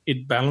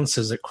 it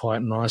balances it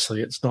quite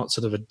nicely. It's not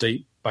sort of a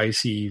deep,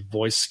 bassy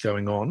voice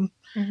going on.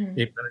 Mm-hmm.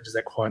 It manages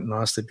that quite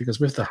nicely, because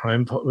with the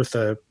HomePod, with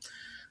the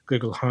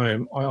Google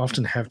Home, I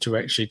often have to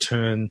actually try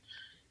and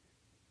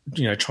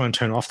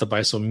turn off the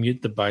bass or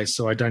mute the bass,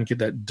 so I don't get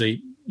that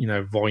deep,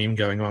 volume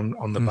going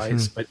on the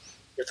bass. But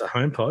with the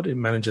HomePod, it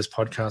manages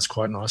podcasts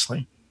quite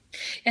nicely.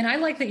 And I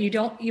like that you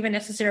don't even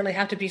necessarily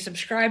have to be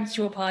subscribed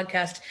to a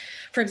podcast.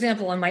 For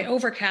example, on my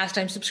Overcast,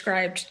 I'm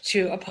subscribed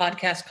to a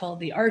podcast called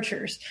The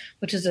Archers,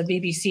 which is a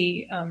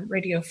BBC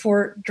Radio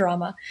 4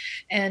 drama.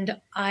 And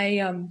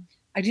I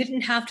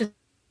didn't have to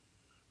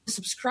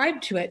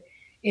subscribe to it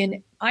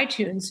in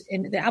iTunes,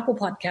 in the Apple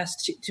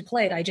podcast to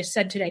play it. I just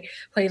said today,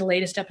 play the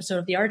latest episode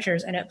of The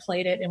Archers, and it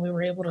played it, and we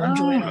were able to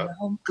enjoy it on the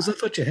home. Because I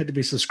thought you had to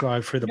be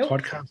subscribed through the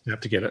podcast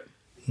app to get it.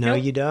 No,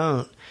 you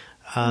don't.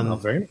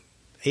 Very.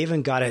 I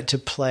even got it to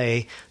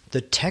play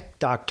the Tech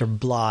Doctor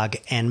blog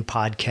and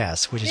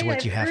podcast, which is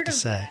what you have to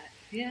say. That.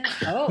 Yeah.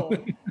 Oh,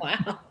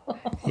 wow.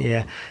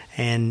 Yeah.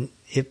 And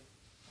it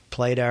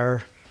played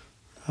our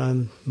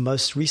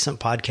most recent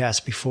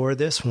podcast before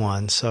this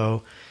one.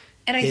 So,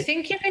 and I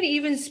think you can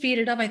even speed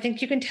it up. I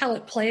think you can tell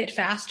it play it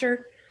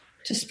faster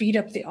to speed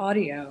up the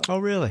audio. Oh,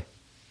 really?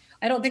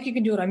 I don't think you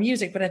can do it on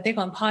music, but I think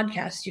on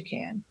podcasts you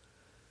can.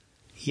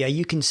 Yeah,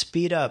 you can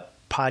speed up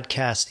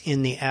podcast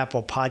in the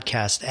Apple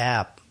Podcast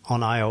app on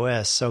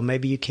iOS, so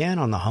maybe you can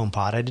on the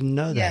HomePod. I didn't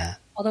know that.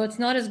 Although it's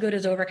not as good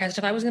as Overcast.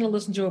 If I was going to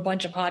listen to a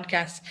bunch of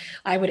podcasts,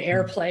 I would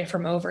AirPlay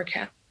from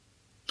Overcast.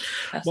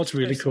 What's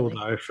really cool,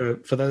 though,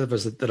 for those of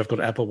us that have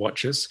got Apple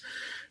Watches,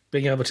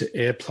 being able to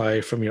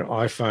AirPlay from your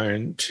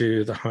iPhone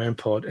to the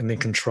HomePod and then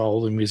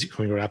control the music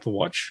from your Apple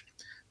Watch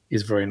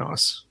is very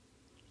nice.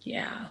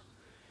 Yeah.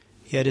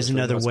 Yeah, it is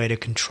another way to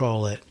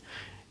control it.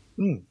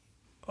 Mm.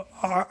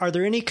 Are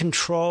there any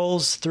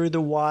controls through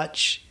the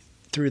watch,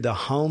 through the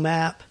Home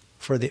app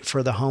for the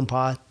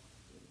HomePod?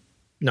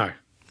 No.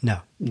 I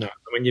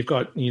mean, you've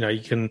got,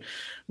 you can,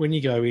 when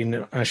you go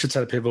in, I should say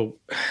to people,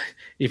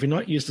 if you're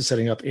not used to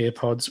setting up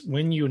AirPods,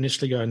 when you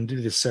initially go and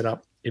do this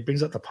setup, it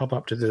brings up the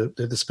pop-up to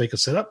the speaker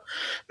setup.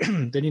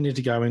 Then you need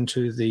to go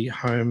into the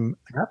Home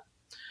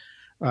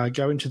app,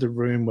 go into the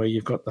room where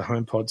you've got the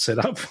HomePod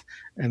set up,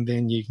 and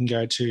then you can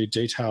go to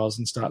details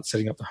and start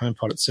setting up the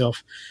HomePod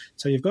itself.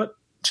 So you've got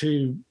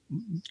two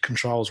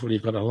controls where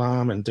you've got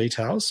alarm and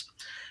details.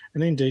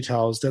 And in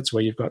details, that's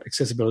where you've got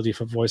accessibility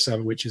for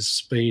voiceover, which is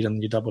speed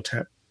and your double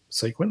tap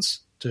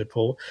sequence to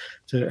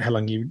how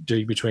long you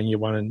do between your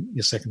one and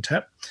your second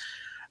tap.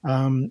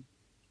 And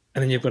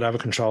then you've got other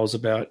controls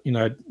about,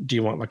 do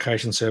you want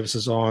location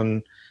services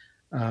on?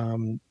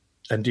 And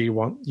do you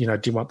want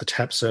the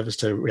tap service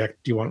to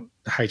react? Do you want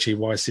the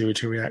HEY Siri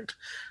to react?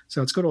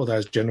 So it's got all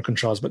those general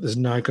controls, but there's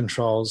no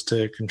controls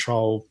to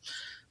control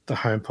the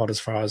HomePod as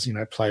far as,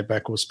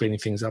 playback or speeding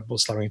things up or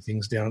slowing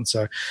things down.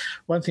 So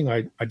one thing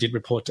I did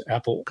report to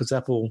Apple, because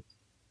Apple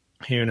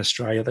here in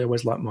Australia, they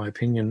always like my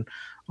opinion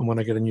on when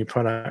I get a new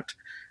product.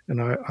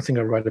 And I think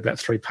I wrote about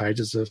 3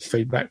 pages of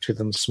feedback to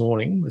them this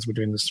morning as we're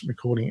doing this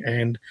recording.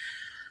 And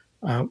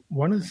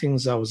one of the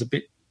things I was a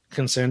bit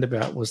concerned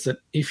about was that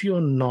if you're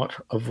not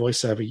a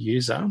voiceover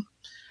user,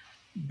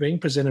 being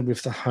presented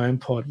with the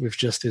HomePod with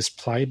just this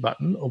play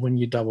button, or when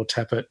you double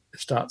tap it, it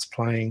starts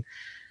playing,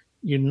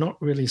 you're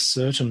not really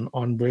certain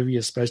on whether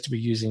you're supposed to be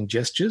using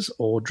gestures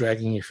or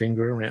dragging your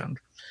finger around.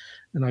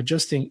 And I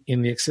just think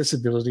in the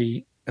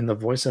accessibility and the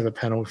voiceover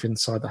panel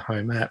inside the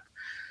Home app,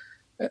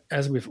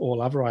 as with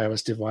all other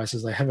iOS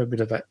devices, they have a bit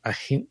of a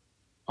hint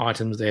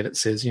items there that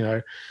says,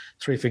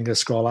 3 fingers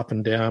scroll up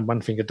and down,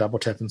 1 finger double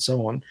tap and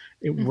so on.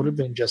 It would have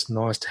been just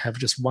nice to have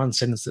just one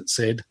sentence that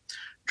said,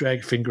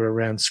 drag finger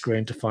around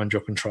screen to find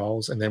your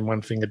controls, and then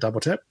 1 finger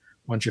double tap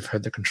once you've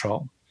heard the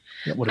control.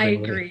 I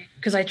agree,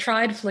 because I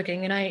tried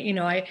flicking, and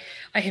I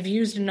have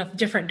used enough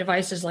different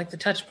devices like the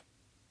Touch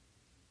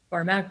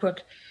Bar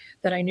MacBook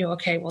that I knew,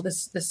 okay, well,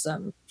 this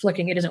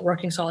flicking, it isn't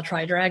working, so I'll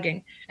try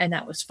dragging, and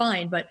that was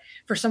fine. But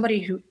for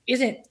somebody who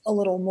isn't a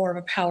little more of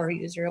a power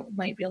user, it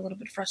might be a little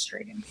bit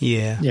frustrating.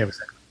 Yeah. Yeah,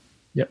 exactly.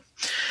 Yep.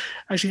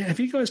 Actually, have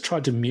you guys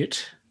tried to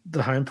mute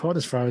the HomePod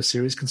as far as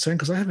Siri is concerned?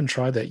 Because I haven't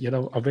tried that yet.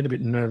 I've been a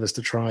bit nervous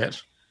to try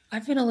it.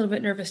 I've been a little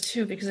bit nervous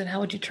too, because then how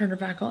would you turn her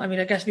back on? I mean,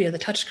 I guess via the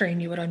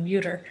touchscreen you would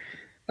unmute her,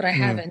 but I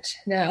haven't.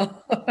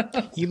 No.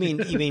 You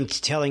mean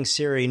telling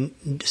Siri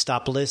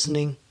stop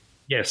listening?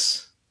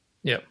 Yes.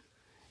 Yep.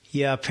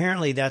 Yeah.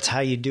 Apparently, that's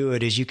how you do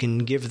it. Is you can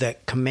give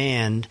that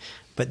command,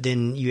 but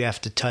then you have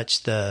to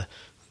touch the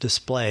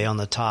display on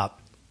the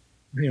top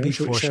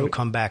before she'll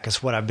come back.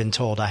 Is what I've been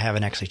told. I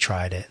haven't actually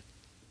tried it.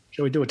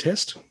 Shall we do a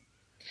test?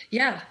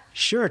 Yeah.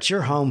 Sure. It's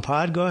your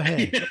HomePod. Go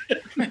ahead.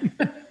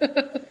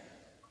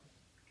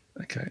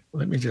 Okay,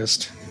 let me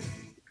just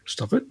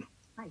stop it.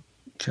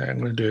 Okay, I'm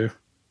going to do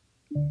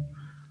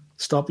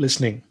stop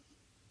listening.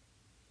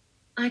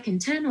 I can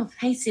turn off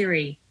Hey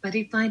Siri, but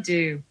if I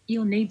do,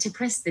 you'll need to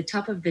press the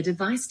top of the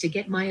device to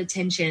get my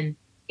attention.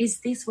 Is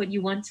this what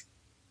you want?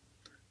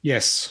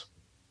 Yes.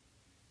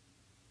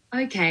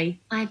 Okay,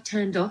 I've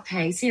turned off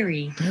Hey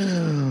Siri.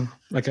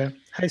 Okay,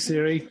 Hey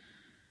Siri.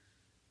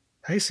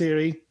 Hey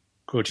Siri.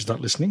 Good, she's not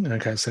listening.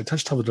 Okay, so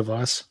touch top of the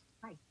device.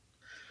 Hi.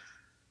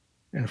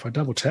 And if I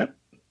double tap,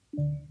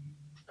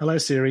 hello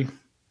Siri.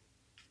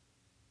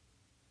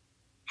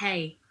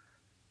 Hey.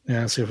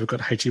 Now see if we've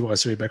got HEY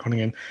Siri back on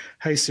again.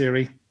 Hey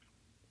Siri.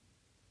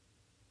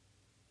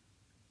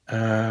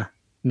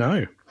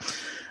 No.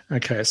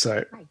 Okay,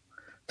 so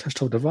touch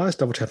top device,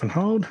 double tap and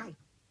hold.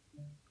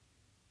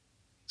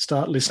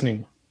 start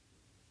listening.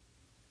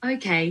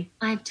 Okay,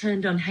 I've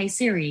turned on Hey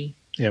Siri.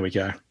 There we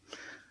go.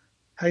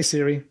 Hey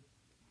Siri.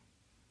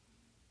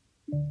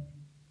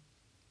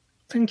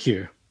 Thank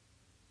you.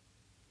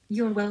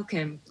 You're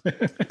welcome.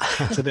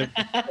 So they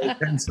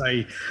can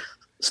say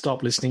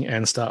stop listening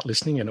and start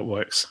listening, and it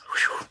works.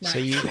 Whew. So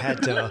you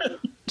had to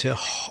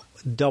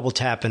double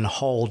tap and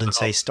hold and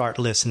say start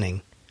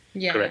listening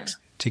Yeah. Correct.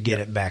 to get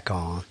it back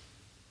on.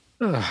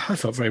 Oh, I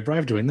felt very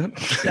brave doing that.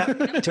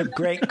 That took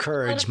great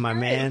courage, my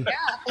man.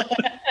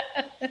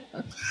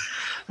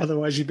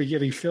 Otherwise, you'd be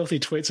getting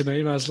filthy tweets and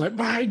emails like,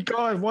 my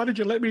God, why did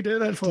you let me do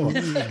that for?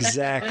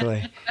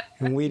 Exactly.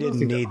 And we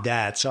didn't need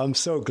that. So I'm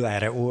so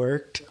glad it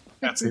worked.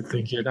 That's it.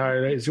 Thank you.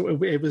 No,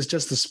 it was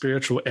just the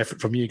spiritual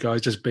effort from you guys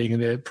just being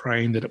there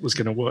praying that it was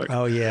going to work.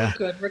 Oh, yeah.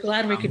 Good. We're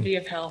glad we could be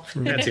of help.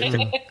 That's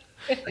it.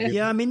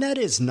 Yeah, I mean, that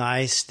is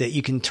nice that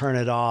you can turn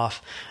it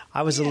off.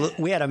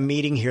 We had a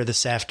meeting here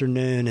this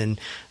afternoon,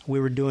 and we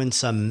were doing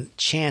some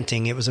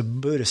chanting. It was a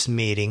Buddhist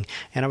meeting,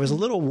 and I was a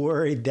little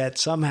worried that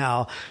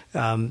somehow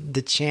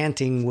the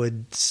chanting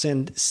would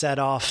set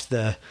off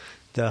the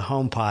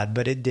HomePod,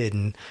 but it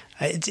didn't.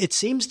 It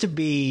seems to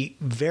be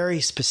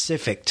very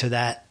specific to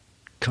that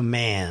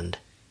command.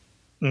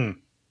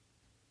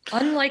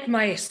 Unlike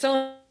my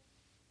Sonos,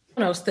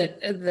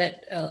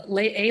 that a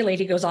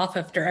lady goes off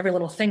after every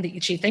little thing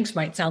that she thinks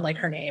might sound like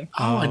her name.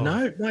 Oh, I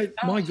know.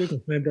 My Google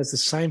Home does the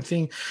same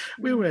thing.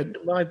 We were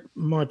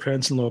my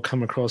parents-in-law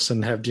come across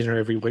and have dinner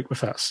every week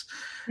with us,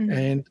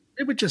 and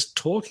they were just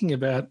talking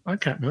about, I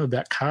can't remember,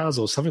 about cars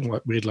or something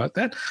weird like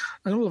that,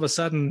 and all of a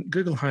sudden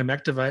Google Home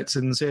activates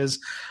and says,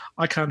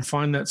 "I can't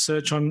find that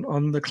search on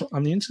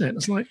the internet."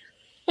 It's like,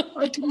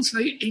 I didn't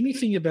say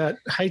anything about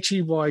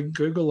HEY,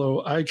 Google,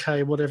 or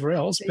OK, whatever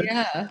else. But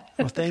Yeah.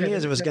 The thing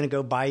is, it was going to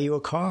go buy you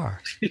a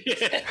car.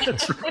 yeah,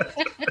 that's right.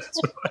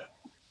 That's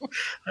right.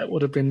 That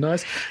would have been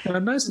nice. And I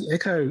noticed the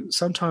Echo,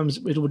 sometimes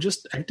it will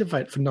just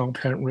activate for no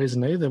apparent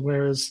reason either,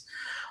 whereas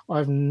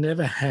I've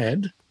never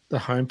had the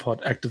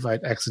HomePod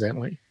activate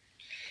accidentally.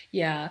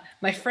 Yeah.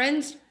 My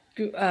friend's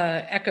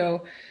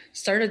Echo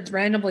started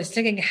randomly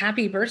singing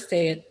Happy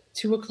Birthday at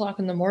 2:00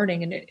 in the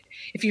morning. And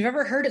if you've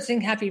ever heard it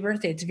sing Happy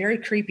Birthday, it's very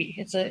creepy.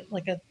 It's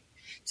like a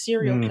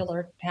serial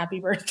killer Happy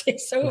Birthday.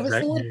 So it was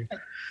a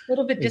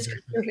little bit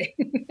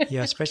disconcerting.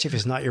 Yeah, especially if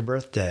it's not your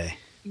birthday.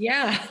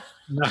 Yeah.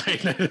 No,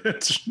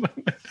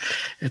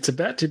 it's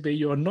about to be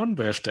your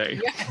non-birthday.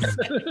 Yes.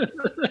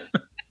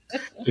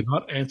 Do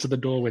not answer the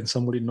door when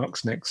somebody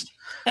knocks next.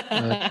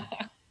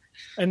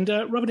 And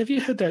Robin, have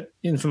you heard that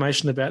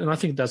information about, and I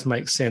think it does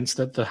make sense,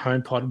 that the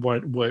HomePod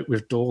won't work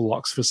with door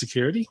locks for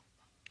security?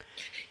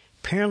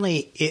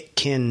 Apparently it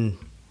can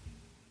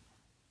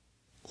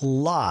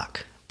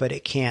lock, but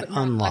it can't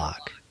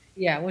unlock.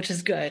 Yeah, which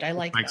is good. I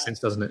like Makes that. sense,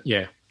 doesn't it?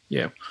 Yeah,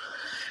 yeah.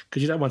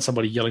 Because you don't want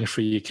somebody yelling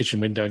through your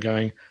kitchen window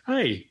going,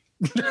 "Hey,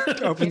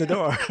 Open the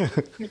door.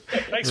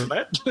 thanks for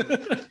that."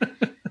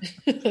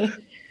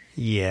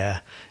 Yeah,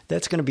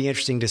 that's going to be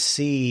interesting to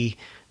see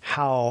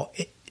how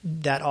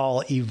that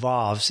all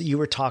evolves. You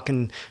were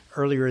talking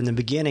earlier in the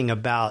beginning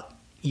about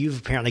you've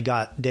apparently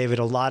got, David,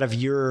 a lot of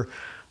your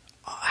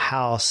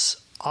house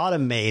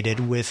automated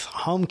with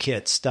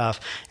HomeKit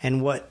stuff.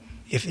 And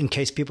if in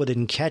case people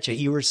didn't catch it,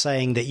 you were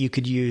saying that you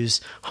could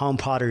use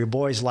HomePod, or your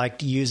boys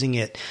liked using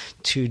it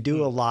to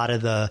do a lot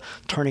of the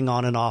turning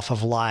on and off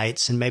of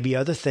lights and maybe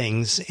other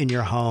things in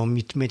your home.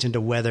 You mentioned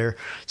a weather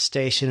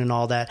station and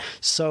all that.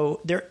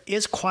 So there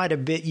is quite a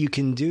bit you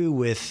can do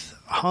with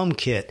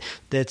HomeKit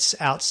that's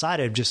outside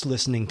of just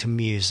listening to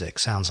music,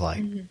 sounds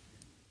like. Mm-hmm.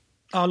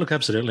 Oh, look,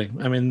 absolutely.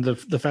 I mean, the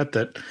fact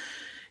that,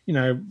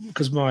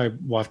 because my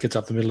wife gets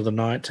up in the middle of the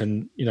night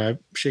and,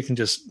 she can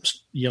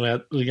just yell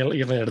out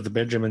of the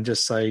bedroom and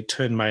just say,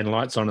 turn main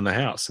lights on in the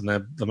house, and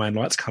the main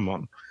lights come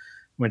on.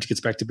 When she gets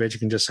back to bed, she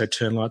can just say,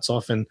 turn lights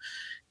off. And,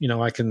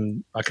 I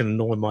can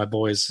annoy my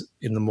boys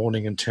in the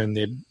morning and turn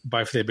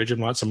both their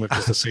bedroom lights on with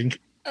just a sink.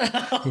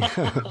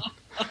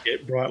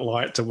 Get bright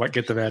light to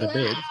get them out of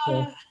bed.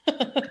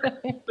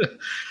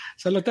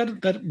 So look,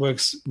 that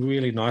works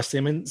really nicely.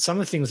 I mean, some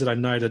of the things that I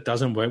know that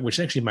doesn't work, which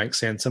actually makes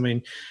sense. I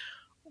mean,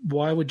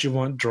 why would you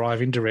want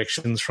driving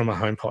directions from a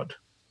HomePod?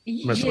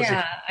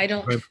 Yeah, I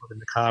don't. HomePod in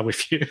the car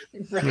with you.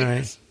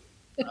 Right.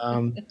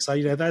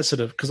 So, that's sort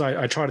of, because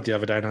I tried it the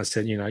other day and I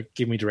said,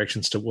 give me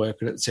directions to work.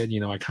 And it said,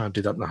 I can't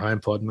do that in the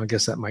HomePod. And I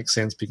guess that makes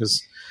sense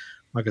because,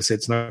 like I said,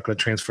 it's not going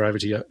to transfer over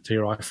to your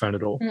iPhone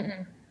at all.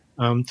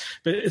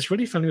 But it's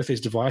really funny with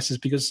these devices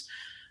because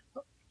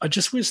I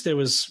just wish there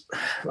was,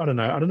 I don't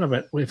know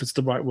about if it's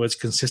the right words,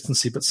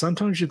 consistency, but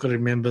sometimes you've got to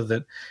remember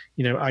that,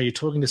 are you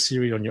talking to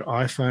Siri on your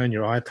iPhone,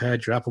 your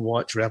iPad, your Apple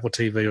Watch, your Apple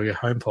TV, or your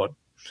HomePod?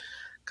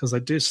 Because they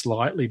do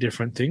slightly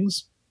different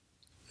things.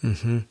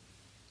 Mm-hmm.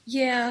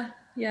 Yeah,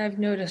 I've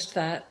noticed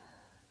that.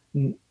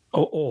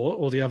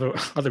 Or the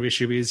other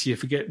issue is you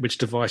forget which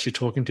device you're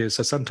talking to.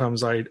 So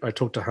sometimes I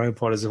talk to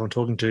HomePod as if I'm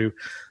talking to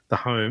the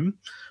Home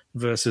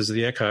versus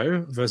the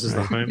Echo versus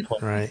the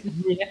HomePod. Right.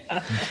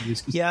 Yeah.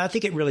 Yeah, I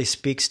think it really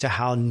speaks to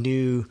how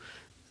new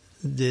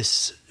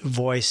this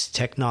voice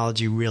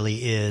technology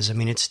really is. I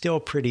mean, it's still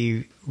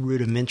pretty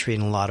rudimentary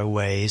in a lot of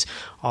ways,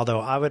 although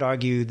I would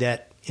argue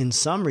that in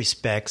some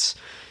respects,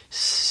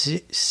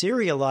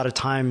 Siri a lot of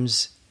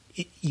times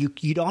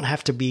you don't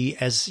have to be,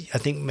 as I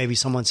think maybe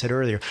someone said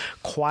earlier,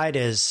 quite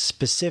as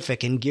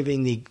specific in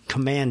giving the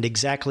command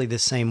exactly the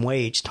same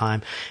way each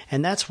time.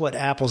 And that's what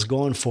Apple's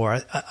going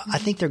for. I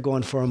think they're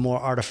going for a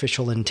more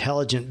artificial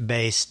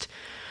intelligence-based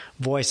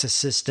voice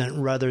assistant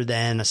rather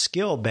than a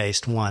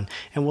skill-based one.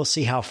 And we'll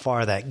see how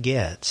far that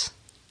gets.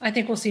 I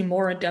think we'll see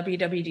more at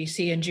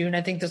WWDC in June.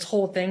 I think this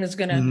whole thing is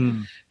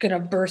gonna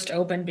burst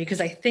open, because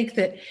I think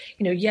that,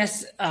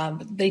 yes,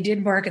 they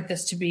did market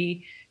this to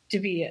be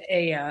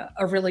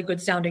a really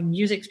good sounding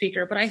music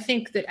speaker, but I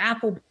think that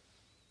Apple,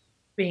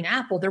 being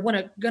Apple, they're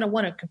going to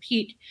want to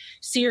compete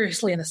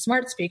seriously in the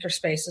smart speaker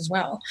space as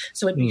well.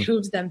 So it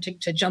behooves them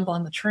to jump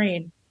on the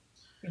train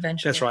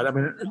eventually. That's right. I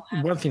mean,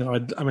 one thing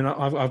I've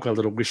got a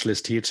little wish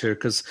list here too,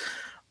 because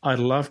I'd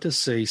love to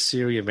see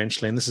Siri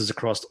eventually, and this is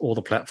across all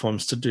the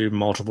platforms, to do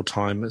multiple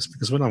timers,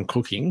 because when I'm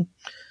cooking,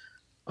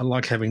 I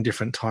like having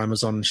different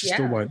timers on, and she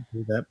still won't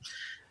do that.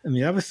 And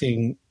the other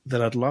thing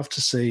that I'd love to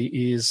see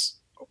is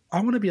I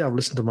want to be able to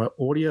listen to my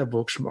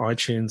audiobooks from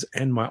iTunes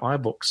and my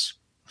iBooks.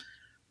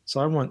 So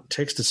I want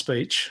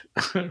text-to-speech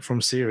from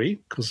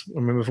Siri, because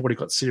remember, we've already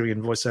got Siri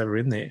and VoiceOver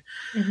in there.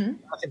 I think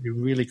it'd be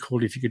really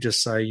cool if you could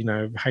just say,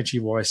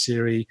 HEY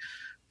Siri,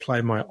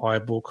 play my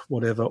iBook,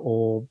 whatever,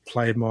 or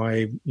play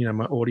my,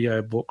 my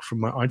audio book from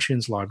my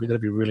iTunes library.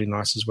 That'd be really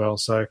nice as well.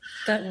 So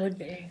that would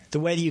be the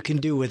way that you can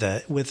do with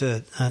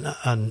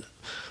an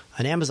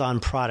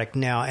Amazon product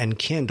now and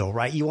Kindle,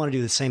 right? You want to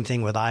do the same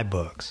thing with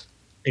iBooks.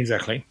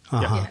 Exactly.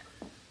 Yeah.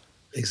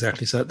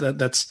 Exactly. So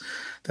that's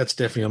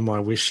definitely on my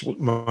wish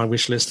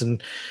list.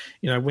 And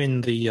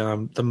when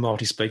the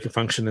multi-speaker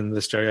function in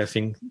the stereo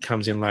thing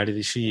comes in later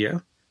this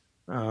year,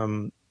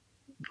 I'll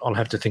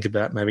have to think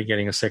about maybe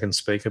getting a second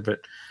speaker. But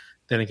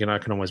then again, I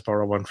can always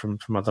borrow one from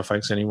other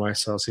folks anyway.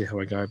 So I'll see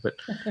how I go. But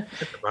at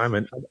the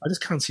moment, I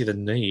just can't see the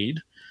need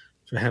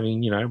for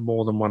having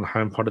more than one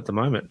HomePod at the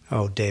moment.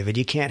 Oh, David,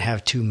 you can't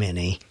have too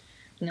many.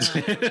 No. That's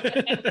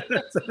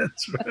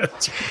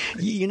right.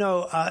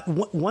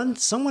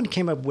 Someone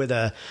came up with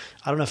I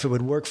don't know if it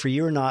would work for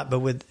you or not, but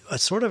with a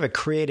sort of a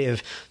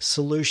creative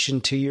solution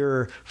to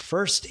your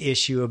first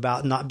issue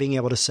about not being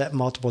able to set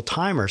multiple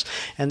timers.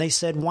 And they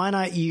said, why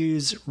not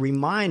use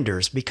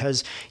reminders?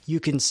 Because you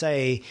can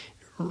say,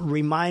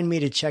 remind me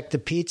to check the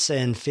pizza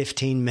in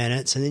 15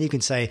 minutes. And then you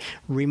can say,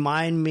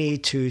 remind me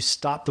to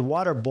stop the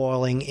water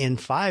boiling in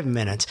 5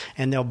 minutes.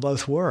 And they'll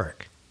both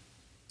work.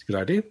 Good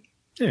idea.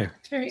 Yeah,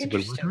 it's very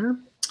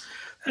interesting.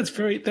 That's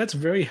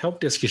very help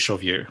deskish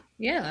of you.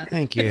 Yeah,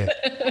 thank you.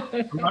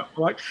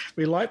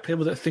 we like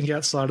people that think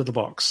outside of the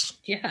box.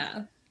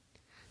 Yeah.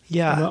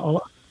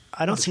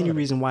 I don't see any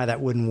reason why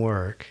that wouldn't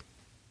work.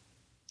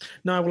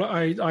 No, well,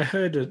 I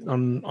heard it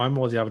on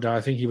iMore the other day.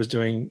 I think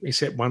he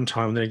set one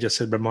time, and then he just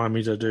said, "Remind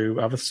me to do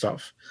other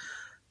stuff."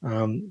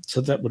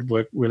 So that would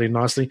work really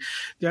nicely.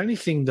 The only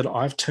thing that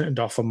I've turned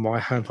off on my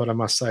HomePod, I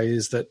must say,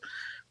 is that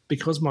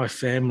because my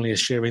family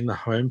is sharing the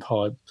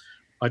HomePod,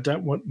 I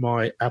don't want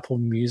my Apple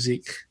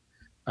Music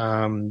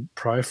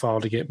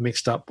profile to get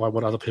mixed up by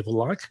what other people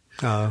like.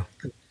 Yeah.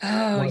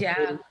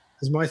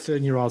 Because my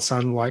 13-year-old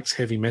son likes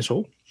heavy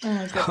metal.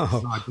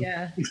 Oh, my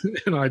goodness. Yeah.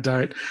 And I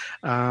don't.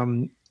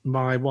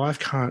 My wife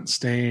can't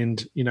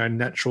stand,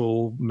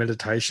 natural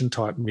meditation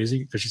type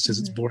music because she says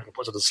it's boring and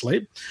puts her to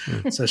sleep.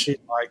 So she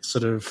likes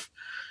sort of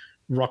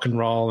rock and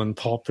roll and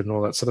pop and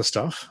all that sort of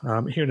stuff.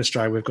 Here in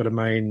Australia, we've got a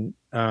main,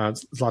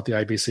 it's like the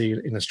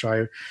ABC in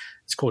Australia.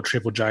 It's called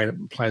Triple J,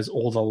 and it plays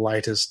all the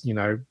latest,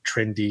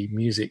 trendy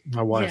music.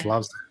 My wife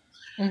loves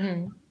that.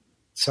 Mm-hmm.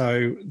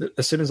 So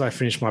as soon as I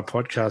finished my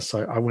podcast,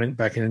 I went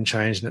back in and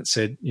changed, and it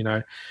said,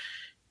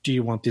 do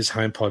you want this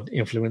HomePod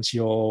influence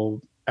your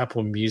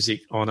Apple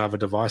Music on other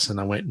device? And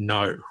I went,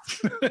 no.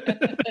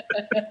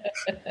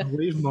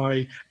 Leave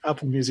my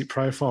Apple Music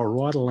profile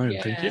right alone,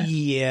 thank you.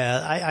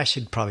 Yeah, I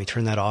should probably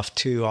turn that off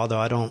too, although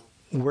I don't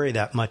worry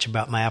that much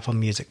about my Apple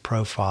Music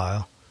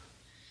profile.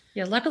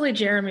 Yeah, luckily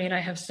Jeremy and I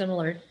have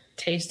similar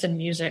taste in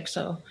music,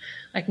 so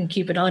I can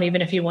keep it on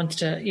even if he wants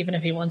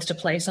to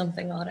play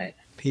something on it.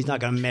 He's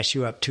not going to mess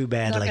you up too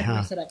badly, Not huh?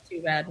 Mess it up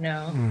too bad,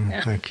 no.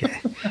 Okay.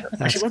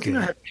 Actually,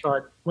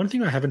 one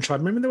thing I haven't tried.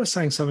 Remember, they were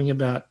saying something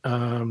about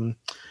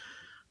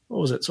what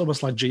was it? It's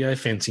almost like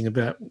geofencing,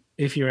 about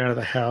if you're out of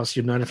the house,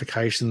 your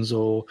notifications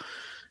or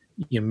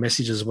your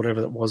messages, whatever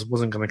that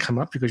wasn't going to come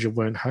up because you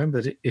weren't home.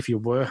 But if you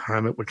were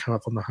home, it would come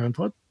up on the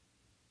HomePod.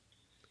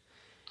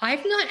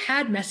 I've not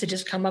had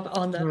messages come up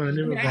on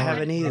the. I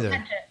haven't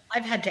either.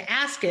 I've had to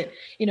ask it.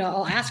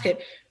 I'll ask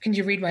it, can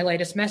you read my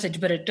latest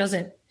message? But it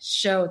doesn't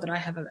show that I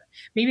have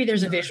maybe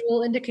there's a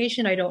visual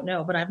indication. I don't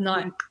know, but I've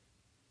not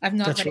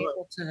been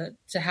able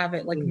to have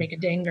it make a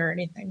ding or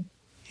anything.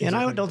 And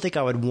I don't think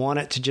I would want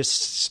it to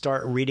just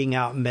start reading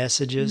out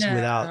messages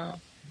without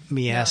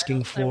me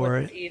asking for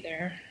it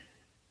either.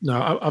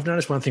 No, I've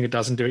noticed one thing it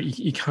doesn't do.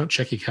 You can't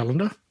check your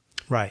calendar.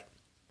 Right.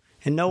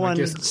 And no one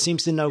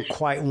seems to know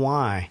quite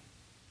why.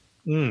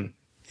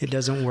 It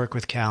doesn't work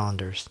with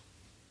calendars.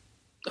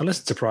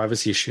 Unless it's a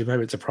privacy issue.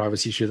 Maybe it's a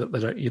privacy issue that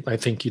they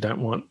think you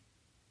don't want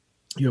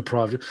your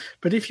private.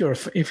 But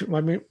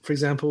for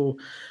example,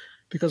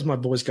 because my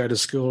boys go to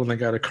school and they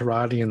go to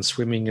karate and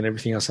swimming and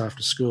everything else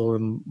after school,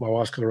 and my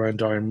wife's got her own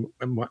diary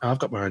and I've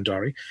got my own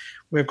diary,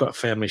 we've got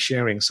family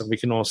sharing so we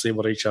can all see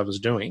what each other's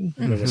doing.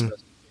 Mm-hmm.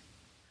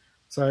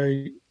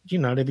 So,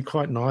 it'd be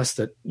quite nice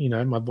that,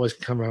 my boys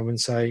can come home and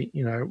say,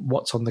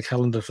 what's on the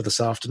calendar for this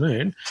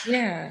afternoon.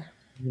 Yeah.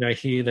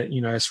 Hear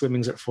that,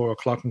 swimming's at 4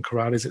 o'clock and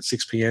karate's at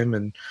 6 p.m.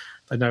 and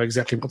they know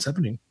exactly what's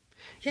happening.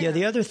 Yeah,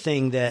 the other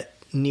thing that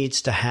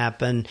needs to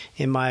happen,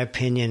 in my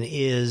opinion,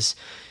 is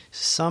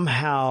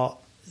somehow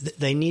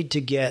they need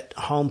to get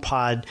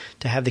HomePod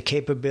to have the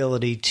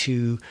capability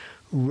to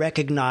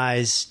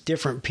recognize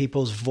different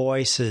people's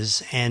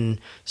voices and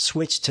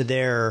switch to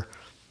their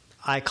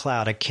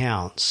iCloud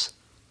accounts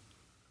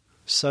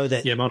so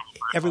that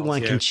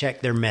everyone can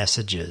check their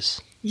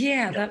messages.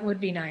 Yeah, that would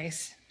be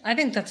nice. I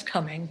think that's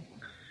coming.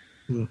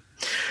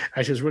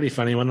 Actually, it's really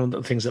funny. One of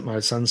the things that my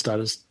son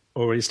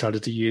already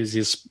started to use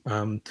is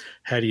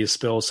how do you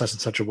spell such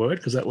and such a word,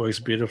 because that works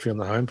beautifully on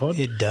the HomePod.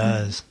 It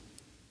does.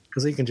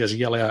 Because he can just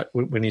yell out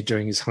when he's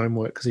doing his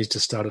homework, because he's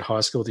just started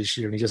high school this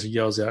year, and he just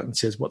yells out and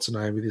says, what's the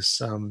name of this,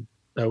 how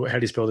do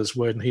you spell this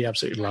word? And he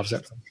absolutely loves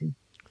that function.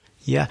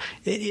 Yeah,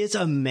 it is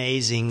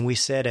amazing. We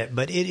said it,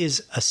 but it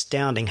is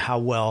astounding how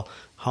well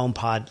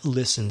HomePod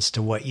listens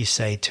to what you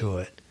say to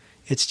it.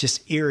 It's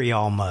just eerie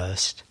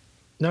almost.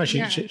 No, she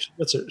gets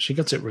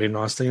it really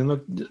nicely, and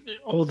look,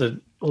 all the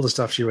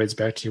stuff she reads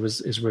back to you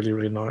is really,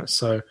 really nice.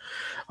 So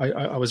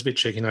I was a bit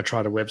cheeky, and I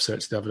tried a web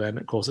search the other day, and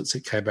of course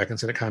it came back and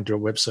said it can't do a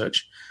web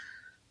search.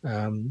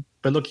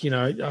 But look,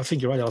 I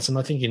think you're right, Alison.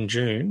 I think in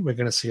June we're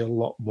going to see a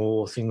lot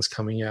more things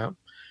coming out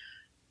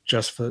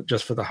just for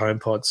the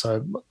HomePod.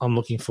 So I'm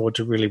looking forward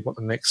to really what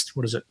the next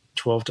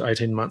 12 to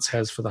 18 months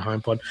has for the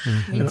HomePod.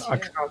 Mm-hmm. And I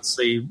can't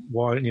see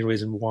any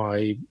reason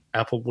why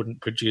Apple wouldn't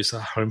produce a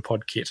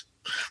HomePod kit.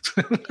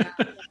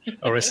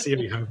 Or a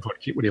Siri HomePod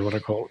kit, what do you want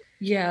to call it?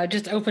 Yeah,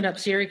 just open up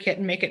Siri Kit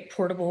and make it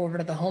portable over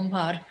to the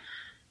HomePod.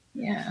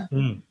 Yeah.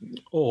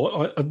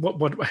 Or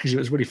what actually, it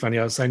was really funny.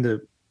 I was saying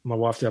to my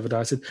wife the other day,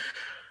 I said,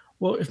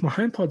 well, if my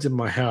HomePod's in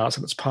my house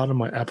and it's part of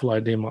my Apple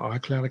ID and my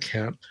iCloud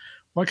account,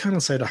 why can't I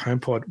say to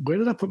HomePod, where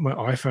did I put my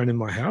iPhone in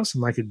my house,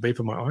 and make it beep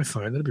on my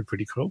iPhone? That'd be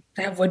pretty cool.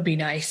 That would be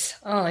nice.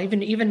 Oh,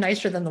 even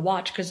nicer than the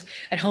watch, because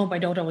at home I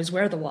don't always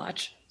wear the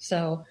watch.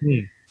 So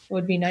it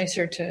would be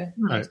nicer to...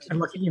 Right. And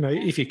like,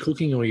 if you're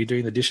cooking or you're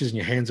doing the dishes and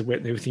your hands are wet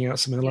and everything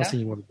else, the last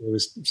thing you want to do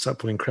is start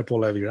putting crap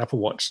all over your Apple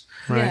Watch.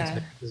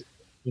 Right.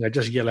 So,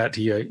 just yell out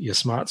to your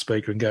smart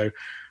speaker and go,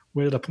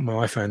 where did I put my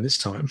iPhone this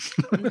time?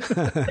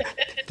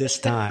 This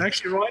time.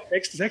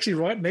 It's actually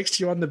right next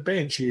to you on the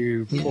bench,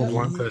 you poor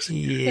blind person.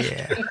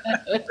 Yeah.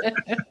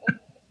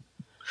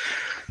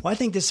 Well, I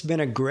think this has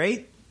been a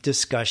great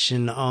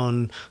discussion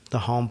on the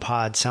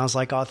HomePod. Sounds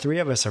like all three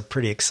of us are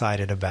pretty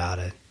excited about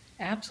it.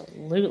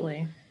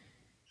 Absolutely.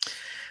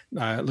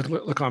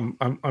 Look, I'm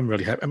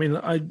really happy. I mean,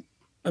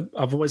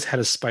 I've always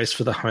had a space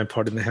for the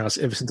HomePod in the house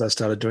ever since I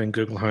started doing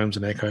Google Homes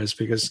and Echoes,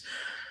 because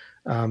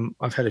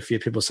I've had a few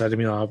people say to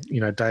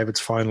me, David's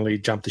finally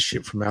jumped the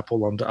ship from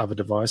Apple onto other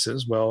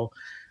devices. Well,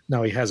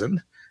 no, he hasn't.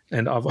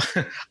 And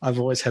I've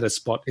always had a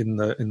spot in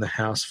the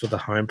house for the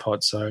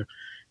HomePod. So,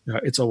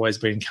 it's always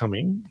been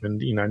coming, and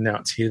now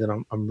it's here. That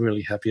I'm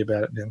really happy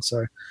about it now.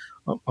 So,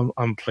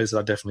 I'm pleased that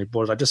I definitely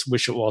bought it. I just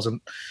wish it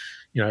wasn't,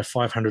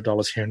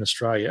 $500 here in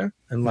Australia.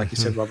 And like you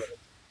said, Robert,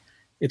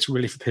 it's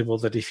really for people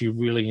that if you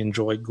really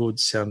enjoy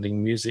good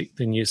sounding music,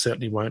 then you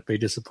certainly won't be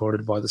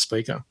disappointed by the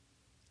speaker.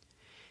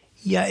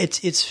 Yeah,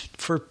 it's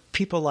for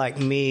people like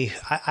me.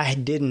 I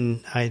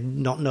don't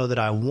know that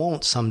I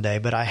won't someday,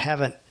 but I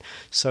haven't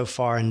so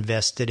far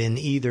invested in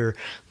either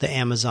the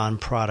Amazon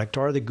product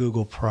or the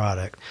Google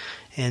product.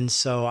 And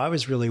so I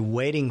was really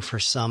waiting for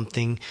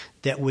something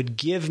that would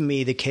give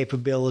me the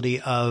capability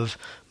of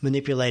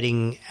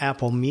manipulating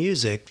Apple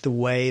Music the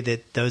way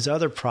that those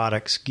other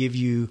products give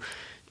you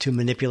to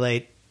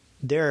manipulate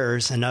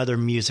theirs and other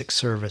music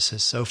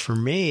services. So for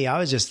me, I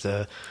was just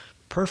the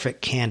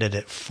perfect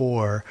candidate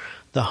for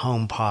the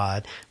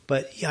HomePod.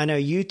 But I know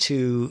you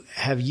two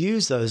have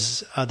used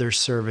those other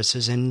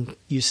services and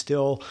you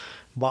still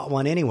bought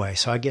one anyway.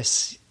 So I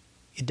guess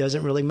it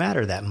doesn't really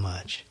matter that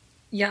much.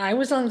 Yeah, I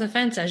was on the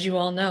fence, as you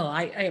all know.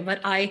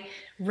 But I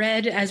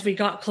read, as we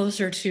got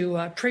closer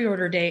to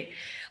pre-order date,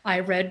 I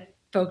read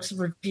folks'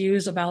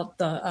 reviews about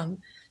the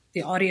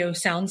audio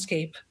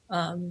soundscape,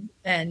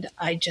 and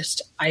I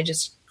just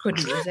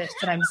couldn't resist.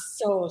 And I'm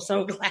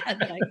so glad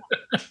that I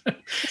got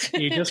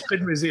it. You just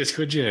couldn't resist,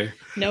 could you?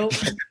 Nope.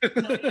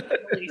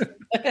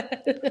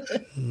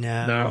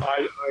 No.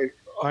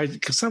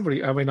 Because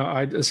somebody,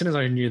 as soon as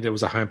I knew there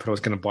was a HomePod, I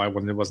was going to buy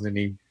one. There wasn't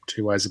any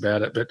two ways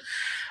about it. But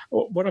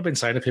what I've been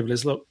saying to people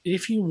is, look,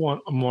 if you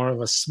want more of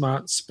a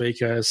smart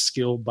speaker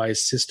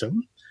skill-based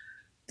system,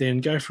 then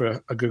go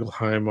for a Google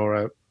Home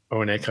or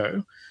an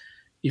Echo.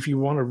 If you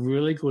want a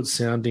really good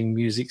sounding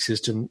music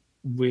system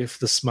with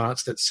the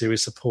smarts that Siri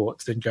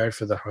supports, then go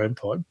for the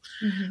HomePod.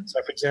 Mm-hmm.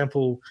 So, for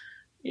example,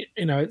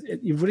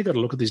 you've really got to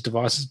look at these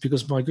devices,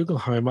 because my Google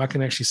Home, I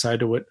can actually say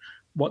to it,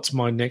 what's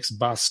my next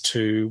bus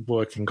to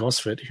work in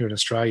Gosford here in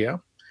Australia?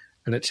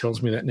 And it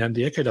tells me that. Now,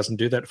 the Echo doesn't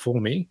do that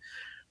for me,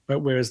 but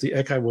whereas the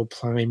Echo will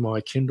play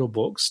my Kindle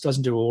books,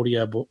 doesn't do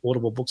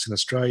audible books in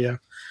Australia,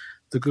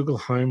 the Google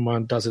Home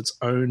one does its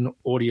own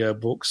audio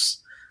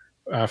books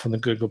from the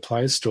Google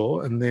Play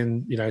Store. And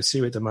then,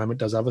 Siri at the moment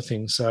does other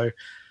things. So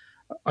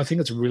I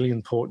think it's really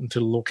important to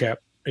look at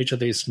each of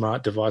these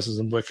smart devices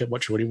and work out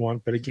what you really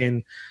want. But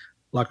again,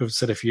 like we've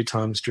said a few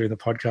times during the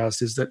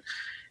podcast, is that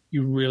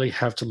you really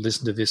have to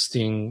listen to this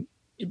thing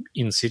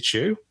in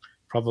situ,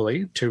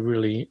 probably, to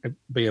really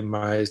be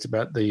amazed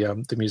about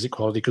the music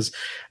quality. Because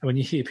when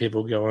you hear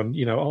people go on,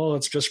 oh,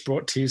 it's just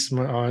brought tears to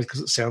my eyes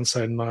because it sounds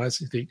so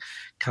nice, you think,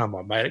 come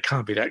on, mate, it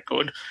can't be that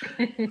good.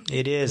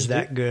 It is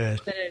that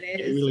good. But it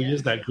is. It really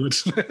is that good.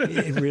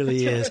 It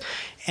really is.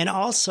 And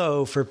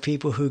also for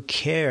people who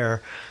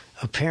care,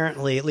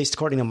 apparently, at least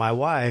according to my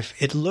wife,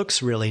 it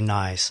looks really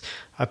nice.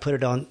 I put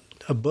it on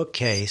a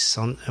bookcase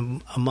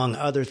among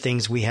other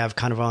things we have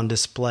kind of on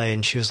display,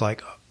 and she was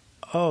like,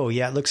 oh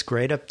yeah, it looks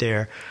great up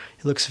there.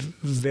 It looks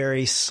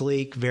very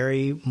sleek,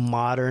 very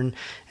modern.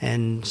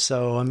 And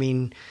so, I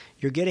mean,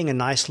 you're getting a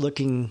nice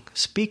looking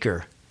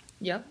speaker.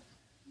 Yep.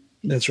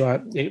 That's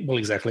right. Well,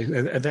 exactly.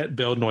 And that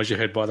bell noise you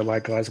heard, by the way,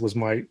 guys, was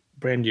my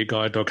brand new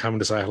guide dog coming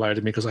to say hello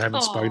to me, because I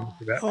haven't spoken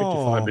for about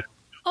 55 minutes.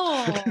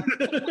 Oh.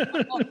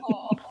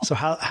 So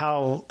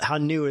how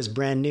new is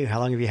brand new? How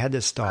long have you had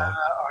this dog?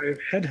 I've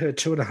had her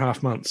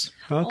 2.5 months.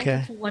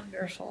 Okay. Oh,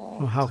 wonderful.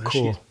 Well, how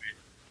cool.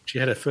 She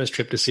had her first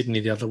trip to Sydney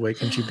the other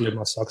week, and she blew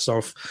my socks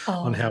off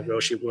on how well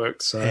she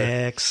worked. So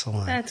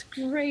excellent. That's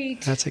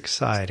great. That's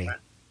exciting.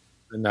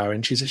 No,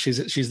 and she's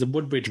the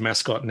Woodbridge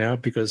mascot now,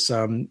 because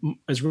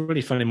it's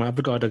really funny. My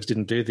other guide dogs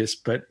didn't do this,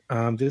 but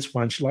this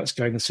one, she likes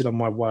going and sit on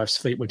my wife's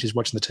feet when she's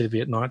watching the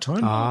TV at night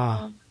time.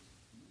 Ah.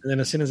 And then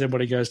as soon as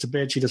everybody goes to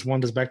bed, she just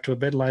wanders back to her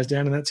bed, lays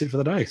down, and that's it for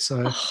the day.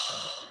 So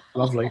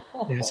lovely.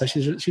 Yeah, so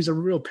she's a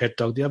real pet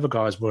dog. The other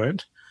guys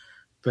weren't.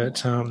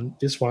 But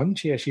this one,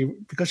 she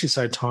because she's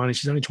so tiny,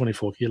 she's only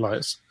 24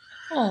 kilos.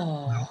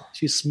 Oh.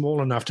 She's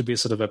small enough to be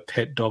sort of a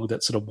pet dog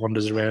that sort of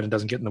wanders around and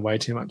doesn't get in the way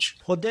too much.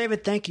 Well,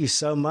 David, thank you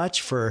so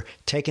much for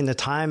taking the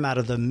time out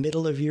of the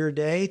middle of your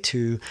day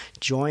to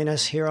join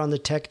us here on the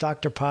Tech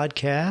Doctor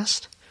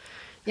podcast.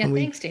 Yeah,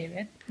 thanks,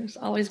 David. It's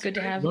always good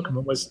to have you.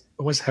 I'm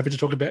always happy to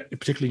talk about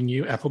particularly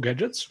new Apple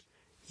gadgets.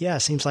 Yeah,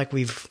 it seems like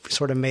we've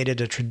sort of made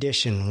it a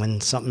tradition.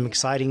 When something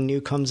exciting new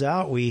comes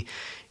out, we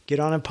get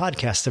on a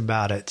podcast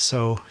about it.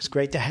 So it's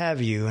great to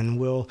have you, and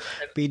we'll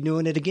be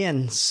doing it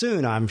again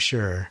soon, I'm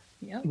sure.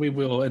 Yep. We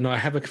will, and I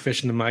have a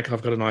confession to make.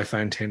 I've got an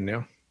iPhone 10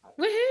 now.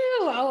 Woohoo!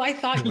 Oh, I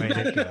thought you Way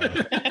to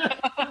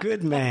go.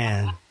 Good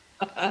man.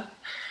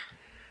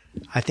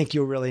 I think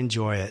you'll really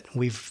enjoy it.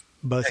 We've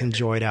both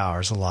enjoyed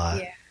ours a lot.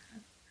 Yeah.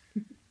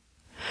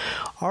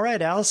 All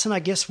right, Allison, I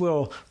guess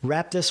we'll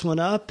wrap this one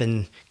up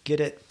and get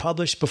it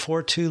published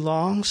before too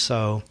long.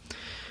 So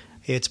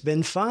it's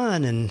been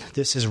fun. And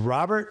this is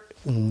Robert,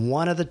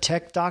 one of the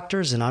Tech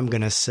Doctors, and I'm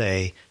going to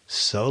say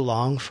so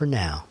long for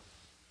now.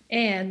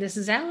 And this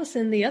is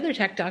Allison, the other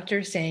Tech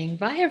Doctor, saying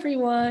bye,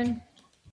 everyone.